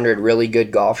 200 really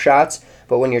good golf shots.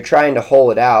 But when you're trying to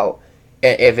hole it out,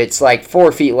 if it's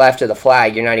 4 feet left of the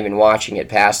flag, you're not even watching it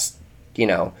past, you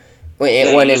know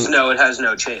it has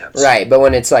no chance. Right, but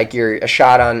when it's you're a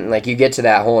shot on, you get to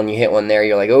that hole and you hit one there,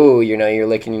 you're like, oh, you're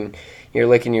licking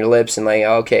your lips and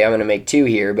okay, I'm going to make 2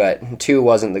 here, but 2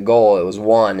 wasn't the goal, it was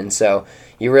 1, and so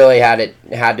you really had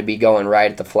to be going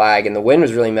right at the flag, and the wind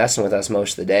was really messing with us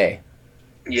most of the day.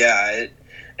 Yeah,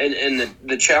 and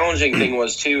the challenging thing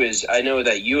was, too, is I know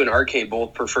that you and RK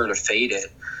both prefer to fade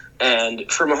it,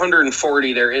 and from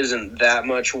 140, there isn't that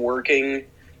much workability,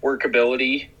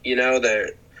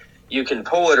 that you can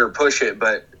pull it or push it,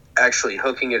 but actually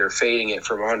hooking it or fading it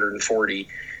from 140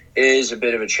 is a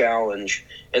bit of a challenge.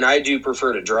 And I do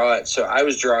prefer to draw it, so I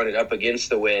was drawing it up against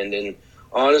the wind. And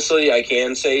honestly, I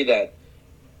can say that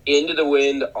into the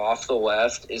wind off the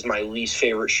left is my least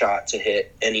favorite shot to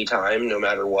hit anytime, no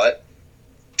matter what.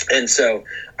 And so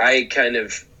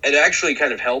it actually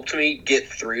kind of helped me get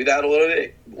through that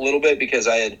a little bit because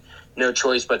I had no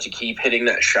choice but to keep hitting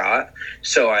that shot.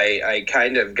 So I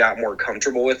kind of got more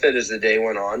comfortable with it as the day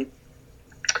went on.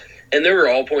 And there were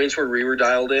all points where we were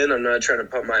dialed in. I'm not trying to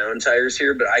pump my own tires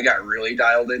here, but I got really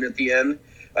dialed in at the end.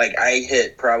 Like, I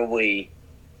hit probably,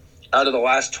 out of the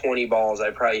last 20 balls,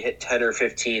 I probably hit 10 or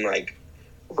 15, like,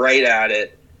 right at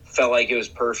it. Felt like it was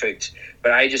perfect.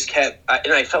 But I just kept,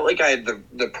 and I felt like I had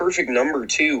the perfect number,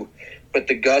 too. But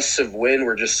the gusts of wind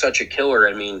were just such a killer.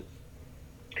 I mean,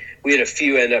 we had a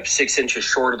few end up 6 inches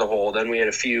short of the hole. Then we had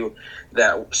a few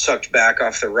that sucked back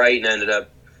off the right and ended up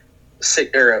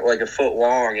like a foot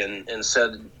long. And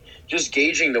so just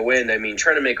gauging the wind, I mean,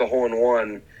 trying to make a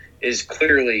hole-in-one is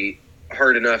clearly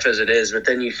hard enough as it is. But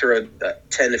then you throw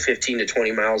 10 to 15 to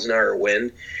 20 miles an hour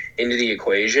wind into the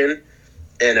equation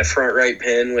and a front right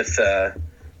pin with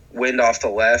wind off the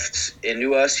left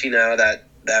into us,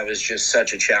 that was just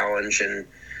such a challenge.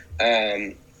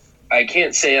 And I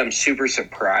can't say I'm super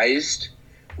surprised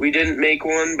we didn't make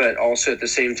one, but also at the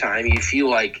same time, you feel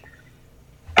like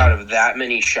out of that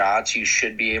many shots, you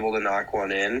should be able to knock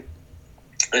one in.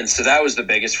 And so that was the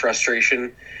biggest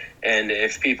frustration. And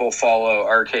if people follow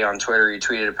RK on Twitter, he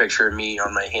tweeted a picture of me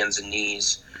on my hands and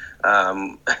knees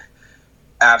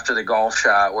after the golf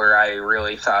shot where I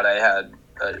really thought I had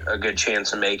a good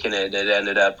chance of making it. It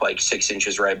ended up like 6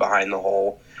 inches right behind the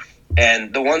hole.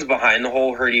 And the ones behind the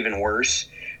hole hurt even worse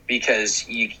because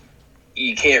you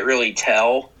can't really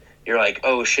tell. You're like,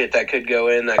 oh shit, that could go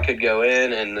in,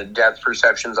 and the depth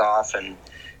perception's off.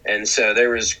 And so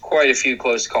there was quite a few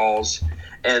close calls.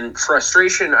 And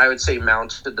frustration, I would say,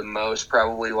 mounted the most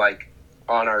probably like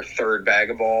on our third bag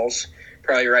of balls,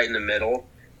 probably right in the middle,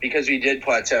 because we did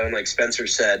plateau. And like Spencer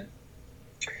said,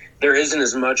 there isn't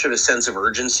as much of a sense of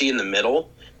urgency in the middle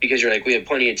because you're like, we have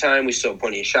plenty of time, we still have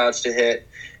plenty of shots to hit.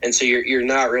 And so you're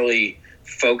not really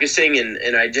focusing.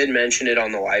 And I did mention it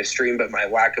on the live stream, but my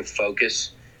lack of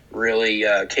focus really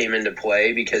came into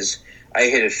play because I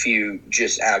hit a few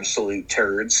just absolute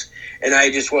turds. And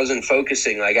I just wasn't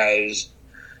focusing. Like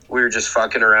we were just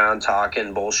fucking around,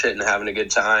 talking bullshit and having a good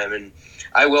time. And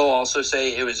I will also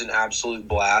say it was an absolute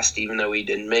blast, even though we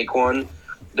didn't make one.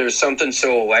 There's something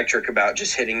so electric about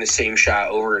just hitting the same shot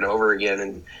over and over again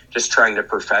and just trying to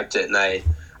perfect it. And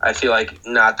I feel like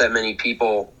not that many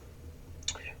people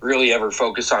really ever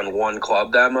focus on one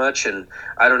club that much. And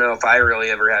I don't know if I really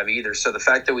ever have either. So the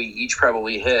fact that we each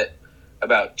probably hit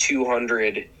about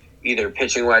 200 either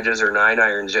pitching wedges or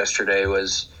 9-irons yesterday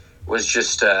was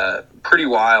just pretty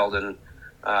wild. And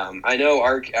I know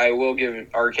I will give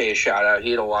RK a shout out.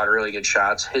 He had a lot of really good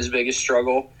shots. His biggest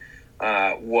struggle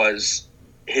was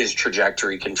his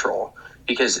trajectory control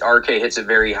because RK hits it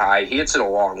very high. He hits it a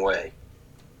long way,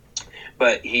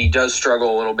 but he does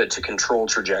struggle a little bit to control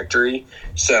trajectory.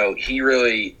 So he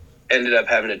really ended up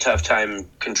having a tough time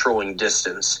controlling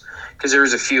distance because there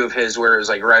was a few of his where it was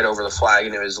like right over the flag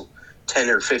and it was 10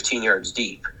 or 15 yards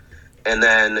deep. And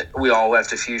then we all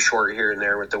left a few short here and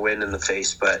there with the wind in the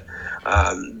face. But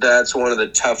that's one of the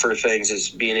tougher things is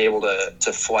being able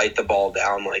to flight the ball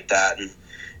down like that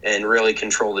and really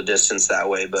control the distance that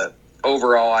way. But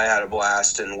overall, I had a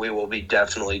blast, and we will be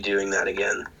definitely doing that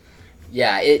again.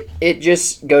 Yeah, it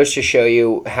just goes to show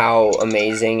you how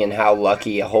amazing and how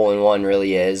lucky a hole-in-one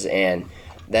really is. And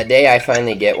that day I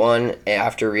finally get one,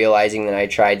 after realizing that I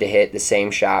tried to hit the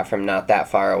same shot from not that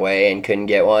far away and couldn't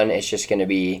get one, it's just going to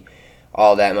be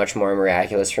all that much more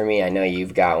miraculous for me. I know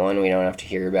you've got one. We don't have to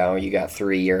hear about it. You got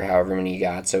 3 or however many you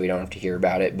got, so we don't have to hear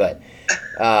about it. But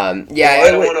yeah,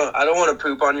 well, I don't want to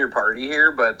poop on your party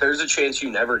here, but there's a chance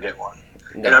you never get one.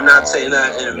 No, and I'm not saying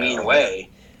that in a mean way.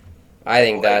 I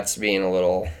think that's being a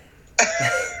little...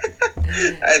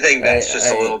 I think that's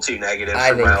just a little too negative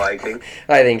for my liking.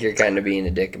 I think you're kind of being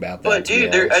a dick about that. But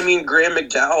dude, Graham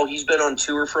McDowell, he's been on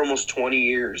tour for almost 20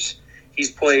 years.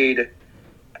 He's played,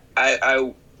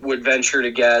 I would venture to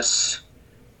guess,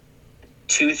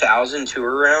 2,000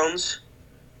 tour rounds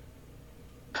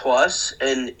plus,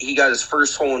 and he got his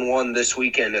first hole-in-one this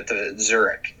weekend at the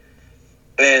Zurich.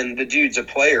 And the dude's a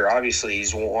player, obviously.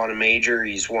 He's won a major.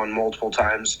 He's won multiple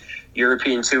times.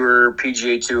 European Tour,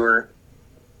 PGA Tour.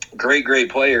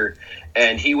 Great player.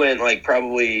 And he went like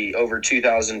probably over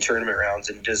 2,000 tournament rounds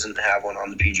and doesn't have one on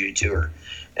the PGA Tour.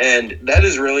 And that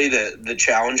is really the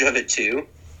challenge of it too,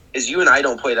 is you and I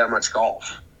don't play that much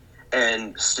golf.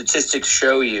 And statistics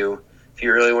show you, if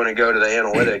you really want to go to the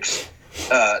analytics,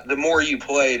 the more you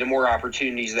play, the more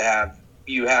opportunities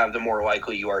you have, the more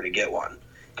likely you are to get one.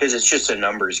 Because it's just a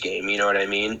numbers game, you know what I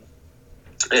mean?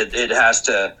 It has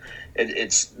to.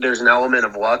 There's an element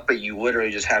of luck, but you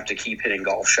literally just have to keep hitting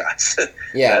golf shots.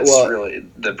 Yeah, that's really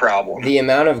the problem. The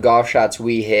amount of golf shots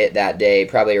we hit that day,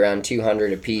 probably around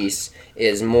 200 apiece,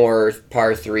 is more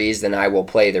par threes than I will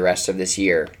play the rest of this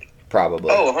year.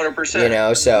 probably. Oh, 100%. You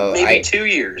know, so maybe 2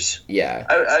 years. Yeah.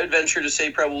 I would venture to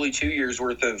say probably 2 years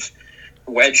worth of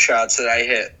wedge shots that I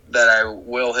hit, that I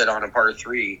will hit on a par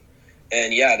 3.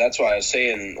 And yeah, that's why I was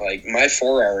saying, like, my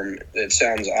forearm, it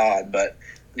sounds odd, but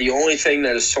the only thing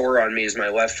that is sore on me is my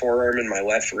left forearm and my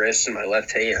left wrist and my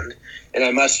left hand. And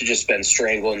I must have just been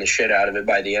strangling the shit out of it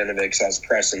by the end of it because I was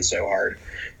pressing so hard.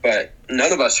 But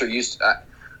none of us are used to...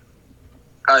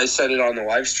 I said it on the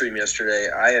live stream yesterday.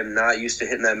 I am not used to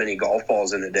hitting that many golf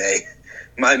balls in a day.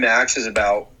 My max is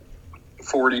about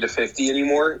 40 to 50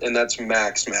 anymore, and that's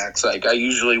max. Like, I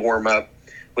usually warm up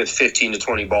with 15 to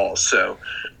 20 balls. So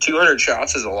 200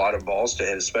 shots is a lot of balls to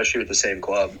hit, especially with the same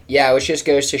club. Yeah, which just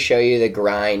goes to show you the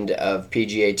grind of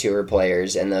PGA Tour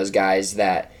players and those guys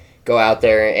that go out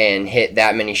there and hit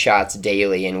that many shots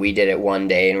daily. And we did it one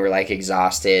day, and we're like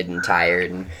exhausted and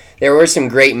tired. And there were some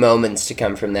great moments to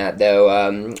come from that, though.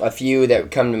 A few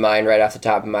that come to mind right off the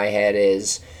top of my head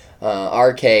is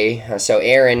RK. So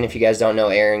Aaron, if you guys don't know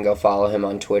Aaron, go follow him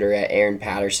on Twitter at Aaron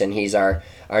Patterson. He's our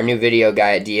new video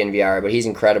guy at DNVR, but he's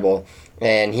incredible.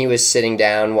 And he was sitting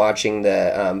down watching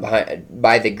the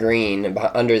by the green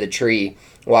under the tree,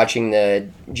 watching the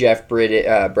Jeff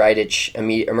Bridich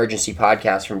emergency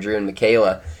podcast from Drew and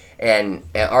Michaela. And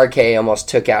RK almost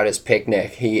took out his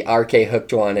picnic. RK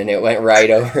hooked one, and it went right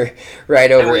over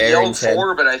Aaron's head.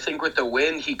 But I think with the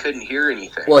wind, he couldn't hear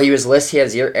anything. Well, he has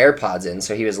his AirPods in,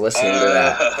 so he was listening to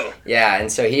that. Yeah,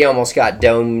 and so he almost got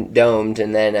domed,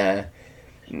 and then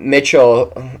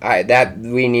Mitchell.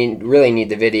 We really need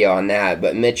the video on that.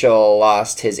 But Mitchell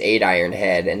lost his 8-iron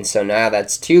head, and so now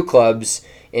that's 2 clubs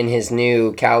in his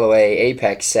new Callaway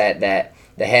Apex set that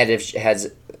the head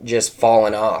has just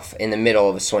fallen off in the middle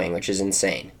of a swing, which is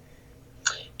insane.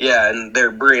 Yeah, and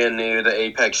they're brand new, the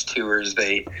Apex Tours.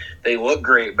 They look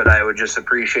great, but I would just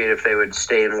appreciate if they would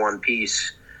stay in one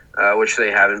piece, which they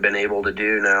haven't been able to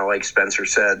do now, like Spencer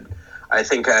said. I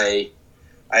think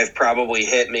I've probably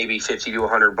hit maybe 50 to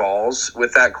 100 balls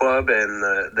with that club, and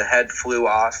the head flew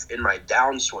off in my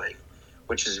downswing,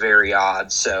 which is very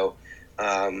odd. So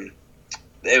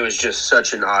it was just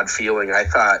such an odd feeling. I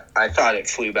thought it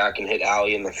flew back and hit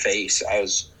Allie in the face.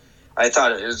 I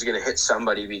thought it was going to hit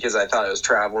somebody because I thought it was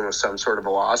traveling with some sort of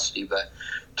velocity, but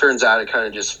turns out it kind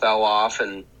of just fell off,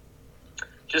 and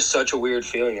just such a weird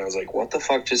feeling. I was like, what the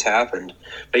fuck just happened?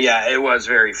 But yeah, it was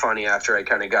very funny after I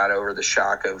kind of got over the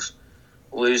shock of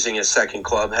losing a second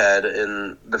club head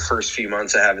in the first few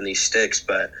months of having these sticks.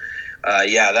 But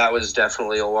yeah, that was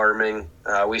definitely alarming.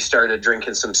 We started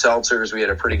drinking some seltzers. We had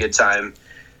a pretty good time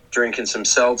drinking some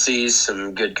Celsius,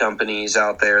 some good companies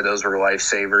out there. Those were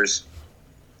lifesavers.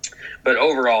 But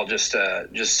overall, just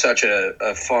such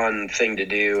a fun thing to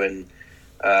do. And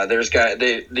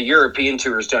the European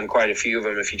Tour has done quite a few of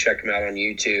them. If you check them out on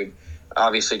YouTube,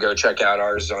 obviously go check out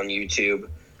ours on YouTube.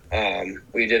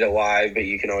 We did it live, but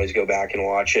you can always go back and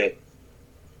watch it.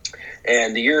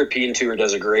 And the European Tour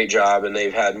does a great job, and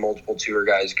they've had multiple tour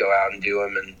guys go out and do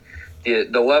them. And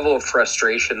the level of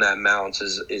frustration that mounts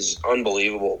is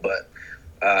unbelievable. But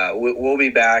we'll be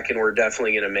back, and we're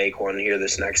definitely going to make one here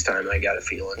this next time, I got a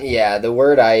feeling. Yeah, the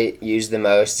word I use the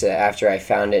most after I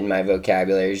found it in my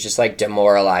vocabulary is just like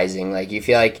demoralizing. Like, you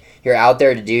feel like you're out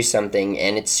there to do something,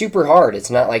 and it's super hard.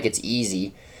 It's not like it's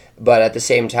easy. But at the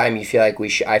same time, you feel like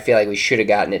I feel like we should have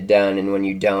gotten it done, and when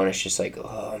you don't, it's just like,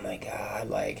 oh my god,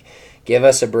 like, give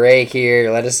us a break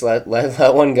here. Let us let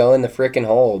one go in the frickin'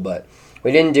 hole. But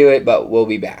we didn't do it, but we'll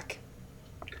be back.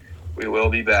 We will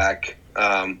be back.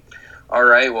 All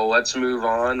right, well, let's move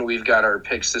on. We've got our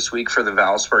picks this week for the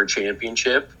Valspar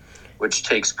Championship, which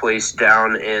takes place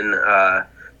down in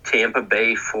Tampa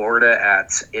Bay, Florida at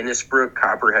Innisbrook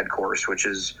Copperhead Course, which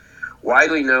is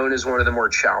widely known as one of the more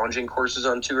challenging courses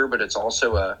on tour, but it's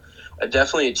also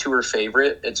definitely a tour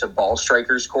favorite. It's a ball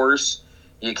strikers course.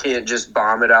 You can't just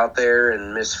bomb it out there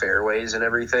and miss fairways and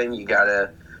everything. You got to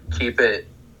keep it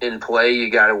in play. You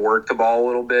got to work the ball a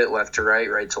little bit, left to right,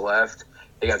 right to left.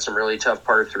 They got some really tough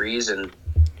par threes, and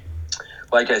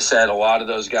like I said, a lot of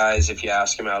those guys, if you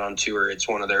ask them out on tour, it's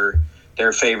one of their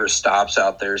favorite stops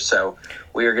out there. So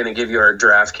we are going to give you our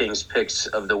DraftKings picks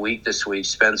of the week this week.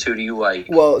 Spence, who do you like?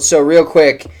 Well, so real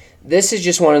quick, this is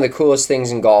just one of the coolest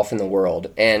things in golf in the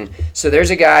world. And so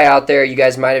there's a guy out there, you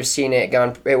guys might have seen it,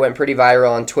 it went pretty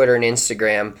viral on Twitter and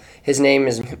Instagram. His name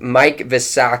is Mike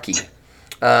Visacki.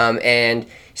 And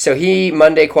so he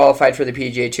Monday qualified for the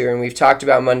PGA Tour, and we've talked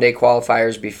about Monday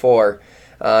qualifiers before,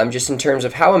 just in terms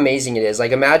of how amazing it is.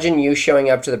 Like, imagine you showing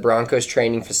up to the Broncos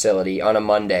training facility on a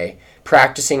Monday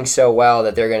practicing so well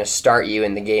that they're going to start you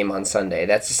in the game on Sunday.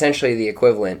 That's essentially the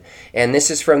equivalent. And this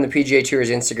is from the PGA Tour's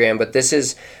Instagram, but this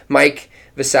is Mike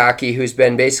Visacki, who's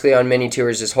been basically on mini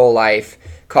tours his whole life,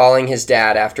 calling his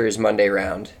dad after his Monday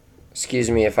round. Excuse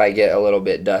me if I get a little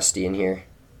bit dusty in here.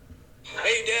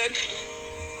 Hey, Dad.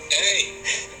 Hey,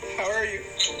 how are you?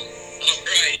 I'm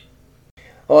great.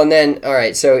 Well, and then, all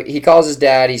right, so he calls his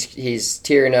dad. He's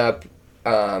tearing up.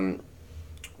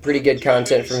 Pretty good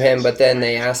content from him, but then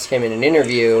they asked him in an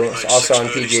interview, it's also on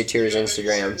PGA Tour's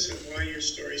Instagram. Why your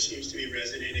story seems to be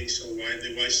resonating so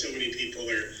widely, why so many people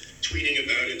are tweeting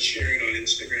about it, sharing on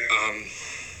Instagram?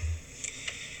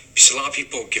 Because a lot of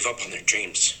people give up on their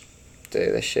dreams.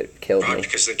 Dude, this shit killed me.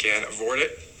 Because they can't afford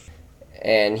it.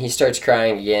 And he starts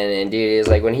crying again, and dude, it's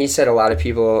like when he said a lot of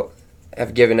people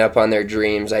have given up on their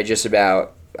dreams, I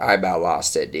about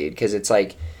lost it, dude, because it's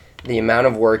like the amount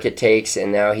of work it takes,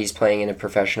 and now he's playing in a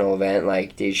professional event.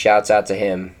 Like, dude, shouts out to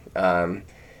him.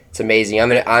 It's amazing. I'm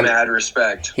mad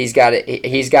respect. He's got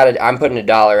it. I'm putting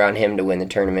 $1 on him to win the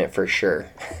tournament for sure.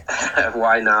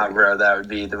 Why not, bro? That'd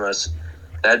be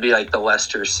like the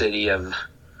Leicester City of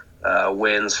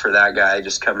wins for that guy,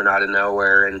 just coming out of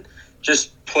nowhere and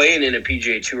just playing in a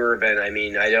PGA Tour event. I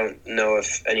mean, I don't know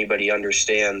if anybody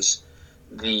understands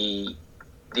the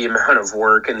amount of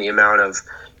work and the amount of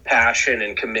passion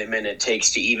and commitment it takes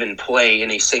to even play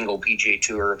in a single PGA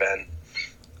Tour event.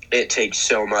 It takes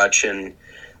so much, and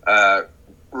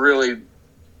really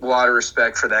a lot of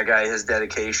respect for that guy, his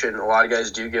dedication. A lot of guys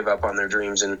do give up on their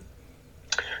dreams, and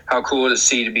how cool to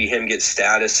see to be him get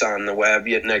status on the web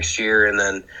yet next year and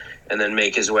then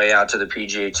make his way out to the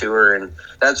PGA Tour. And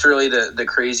that's really the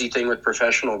crazy thing with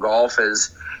professional golf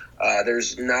is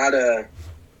there's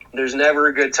never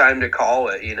a good time to call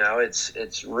it. You know,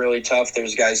 it's really tough.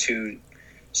 There's guys who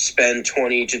spend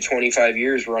 20 to 25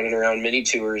 years running around mini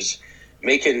tours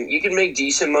you can make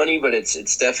decent money, but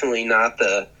it's definitely not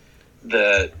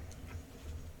the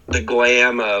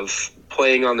glam of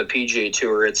playing on the PGA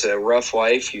Tour. It's a rough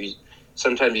life.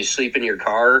 Sometimes you sleep in your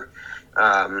car.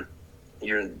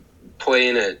 You're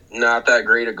playing at not that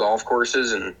great of golf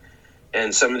courses,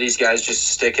 and some of these guys just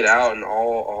stick it out, and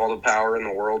all the power in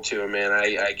the world to them, man.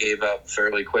 I gave up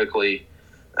fairly quickly.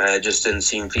 It just didn't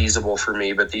seem feasible for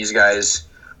me. But these guys,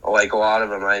 like a lot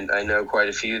of them, I know quite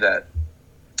a few that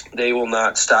they will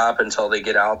not stop until they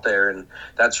get out there, and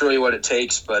that's really what it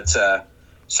takes. But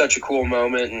such a cool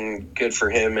moment, and good for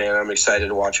him, man. I'm excited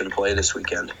to watch him play this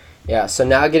weekend. Yeah, so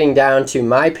now getting down to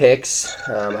my picks.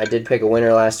 I did pick a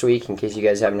winner last week, in case you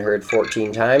guys haven't heard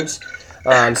 14 times.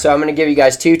 So I'm going to give you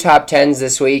guys 2 top 10s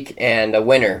this week and a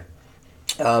winner.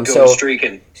 Going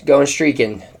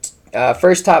streaking.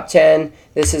 First top 10,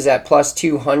 this is at plus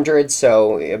 200,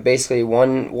 so basically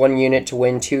one unit to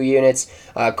win 2 units.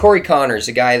 Corey Connors,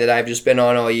 a guy that I've just been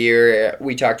on all year.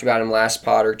 We talked about him last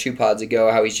pod or 2 pods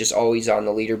ago, how he's just always on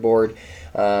the leaderboard.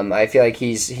 I feel like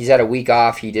he's had a week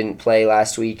off. He didn't play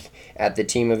last week at the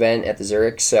team event at the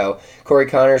Zurich. So Corey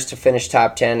Connors to finish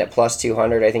top 10 at plus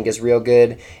 200 I think is real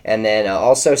good. And then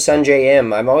also Sungjae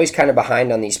Im. I'm always kind of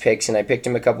behind on these picks, and I picked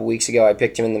him a couple weeks ago. I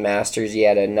picked him in the Masters. He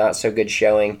had a not so good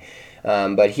showing.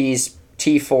 But he's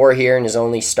T4 here in his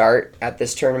only start at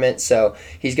this tournament. So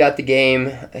he's got the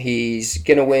game. He's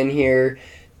going to win here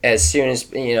as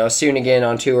soon again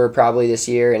on tour probably this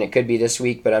year, and it could be this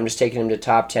week, but I'm just taking him to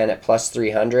top 10 at plus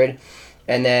 300.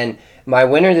 And then my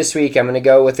winner this week, I'm going to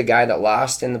go with the guy that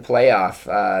lost in the playoff,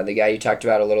 the guy you talked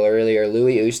about a little earlier,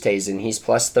 Louis Oosthuizen. He's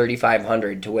plus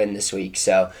 3,500 to win this week.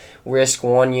 So risk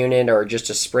 1 unit or just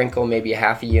a sprinkle, maybe a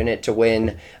half a unit to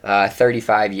win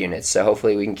 35 units. So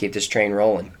hopefully we can keep this train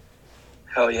rolling.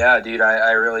 Hell yeah, dude.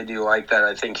 I really do like that.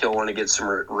 I think he'll want to get some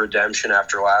redemption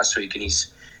after last week, and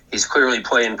he's clearly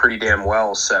playing pretty damn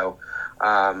well. So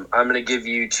I'm going to give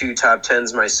you 2 top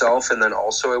 10s myself and then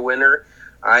also a winner.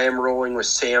 I am rolling with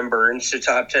Sam Burns to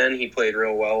top 10. He played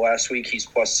real well last week. He's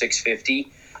plus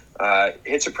 650.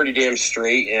 Hits a pretty damn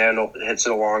straight and hits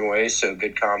it a long way, so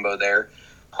good combo there.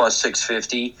 Plus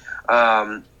 650.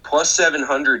 Plus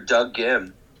 700, Doug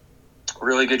Ghim.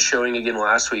 Really good showing again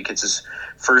last week. It's his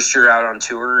first year out on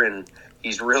tour, and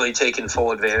he's really taken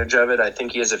full advantage of it. I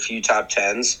think he has a few top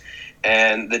 10s,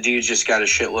 and the dude's just got a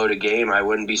shitload of game. I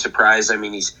wouldn't be surprised. I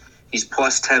mean, he's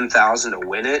plus 10,000 to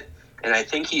win it. And I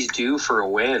think he's due for a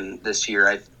win this year.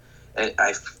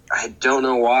 I don't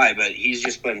know why, but he's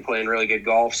just been playing really good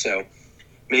golf. So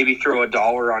maybe throw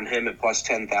 $1 on him at plus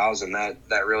 10,000.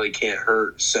 That really can't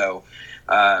hurt. So,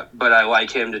 but I like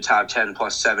him to top 10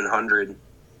 plus 700.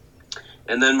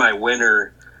 And then my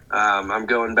winner, I'm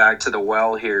going back to the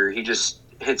well here. He just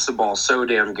hits the ball so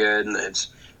damn good, and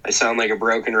I sound like a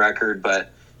broken record,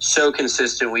 but so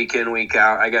consistent week in, week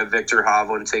out. I got Victor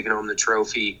Hovland taking home the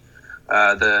trophy,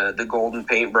 the golden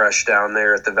paintbrush down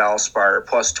there at the Valspar,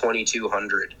 plus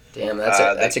 2,200. Damn,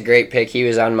 that's a great pick. He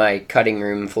was on my cutting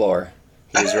room floor.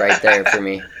 He was right there for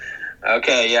me.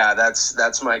 Okay, yeah,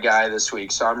 that's my guy this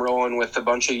week. So I'm rolling with a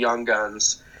bunch of young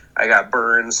guns. I got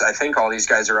Burns. I think all these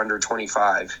guys are under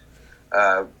 25.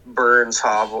 Burns,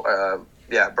 Hovland,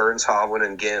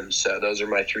 and Gibbs. So those are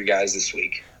my 3 guys this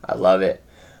week. I love it.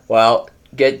 Well,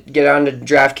 get on to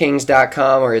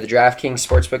DraftKings.com or the DraftKings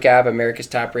Sportsbook app, America's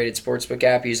top-rated sportsbook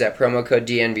app. Use that promo code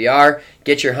DNVR.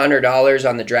 Get your $100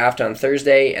 on the draft on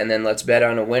Thursday, and then let's bet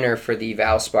on a winner for the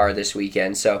Valspar this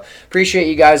weekend. So appreciate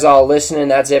you guys all listening.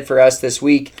 That's it for us this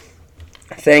week.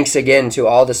 Thanks again to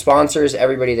all the sponsors,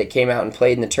 everybody that came out and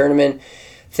played in the tournament.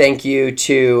 Thank you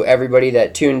to everybody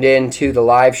that tuned in to the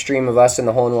live stream of us in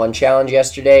the Hole-in-One Challenge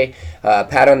yesterday.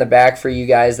 Pat on the back for you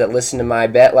guys that listened to my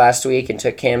bet last week and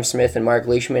took Cam Smith and Mark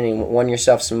Leishman and won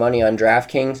yourself some money on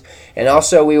DraftKings. And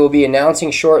also, we will be announcing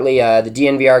shortly the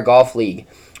DNVR Golf League.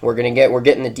 We're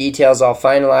getting the details all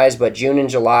finalized, but June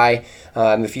and July,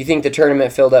 if you think the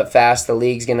tournament filled up fast, the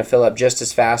league's going to fill up just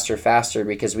as fast or faster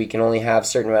because we can only have a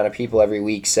certain amount of people every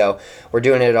week. So we're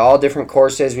doing it at all different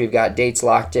courses. We've got dates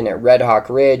locked in at Red Hawk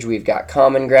Ridge. We've got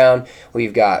Common Ground.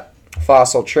 We've got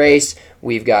Fossil Trace.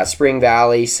 We've got Spring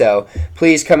Valley. So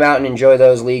please come out and enjoy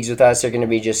those leagues with us. They're going to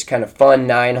be just kind of fun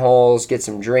 9 holes, get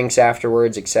some drinks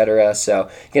afterwards, etc. So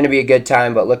going to be a good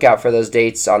time, but look out for those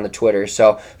dates on the Twitter.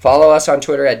 So follow us on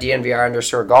Twitter at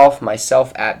DNVR_golf,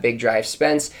 myself at Big Drive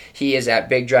Spence. He is at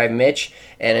Big Drive Mitch.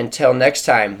 And until next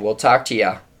time, we'll talk to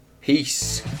ya.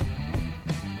 Peace.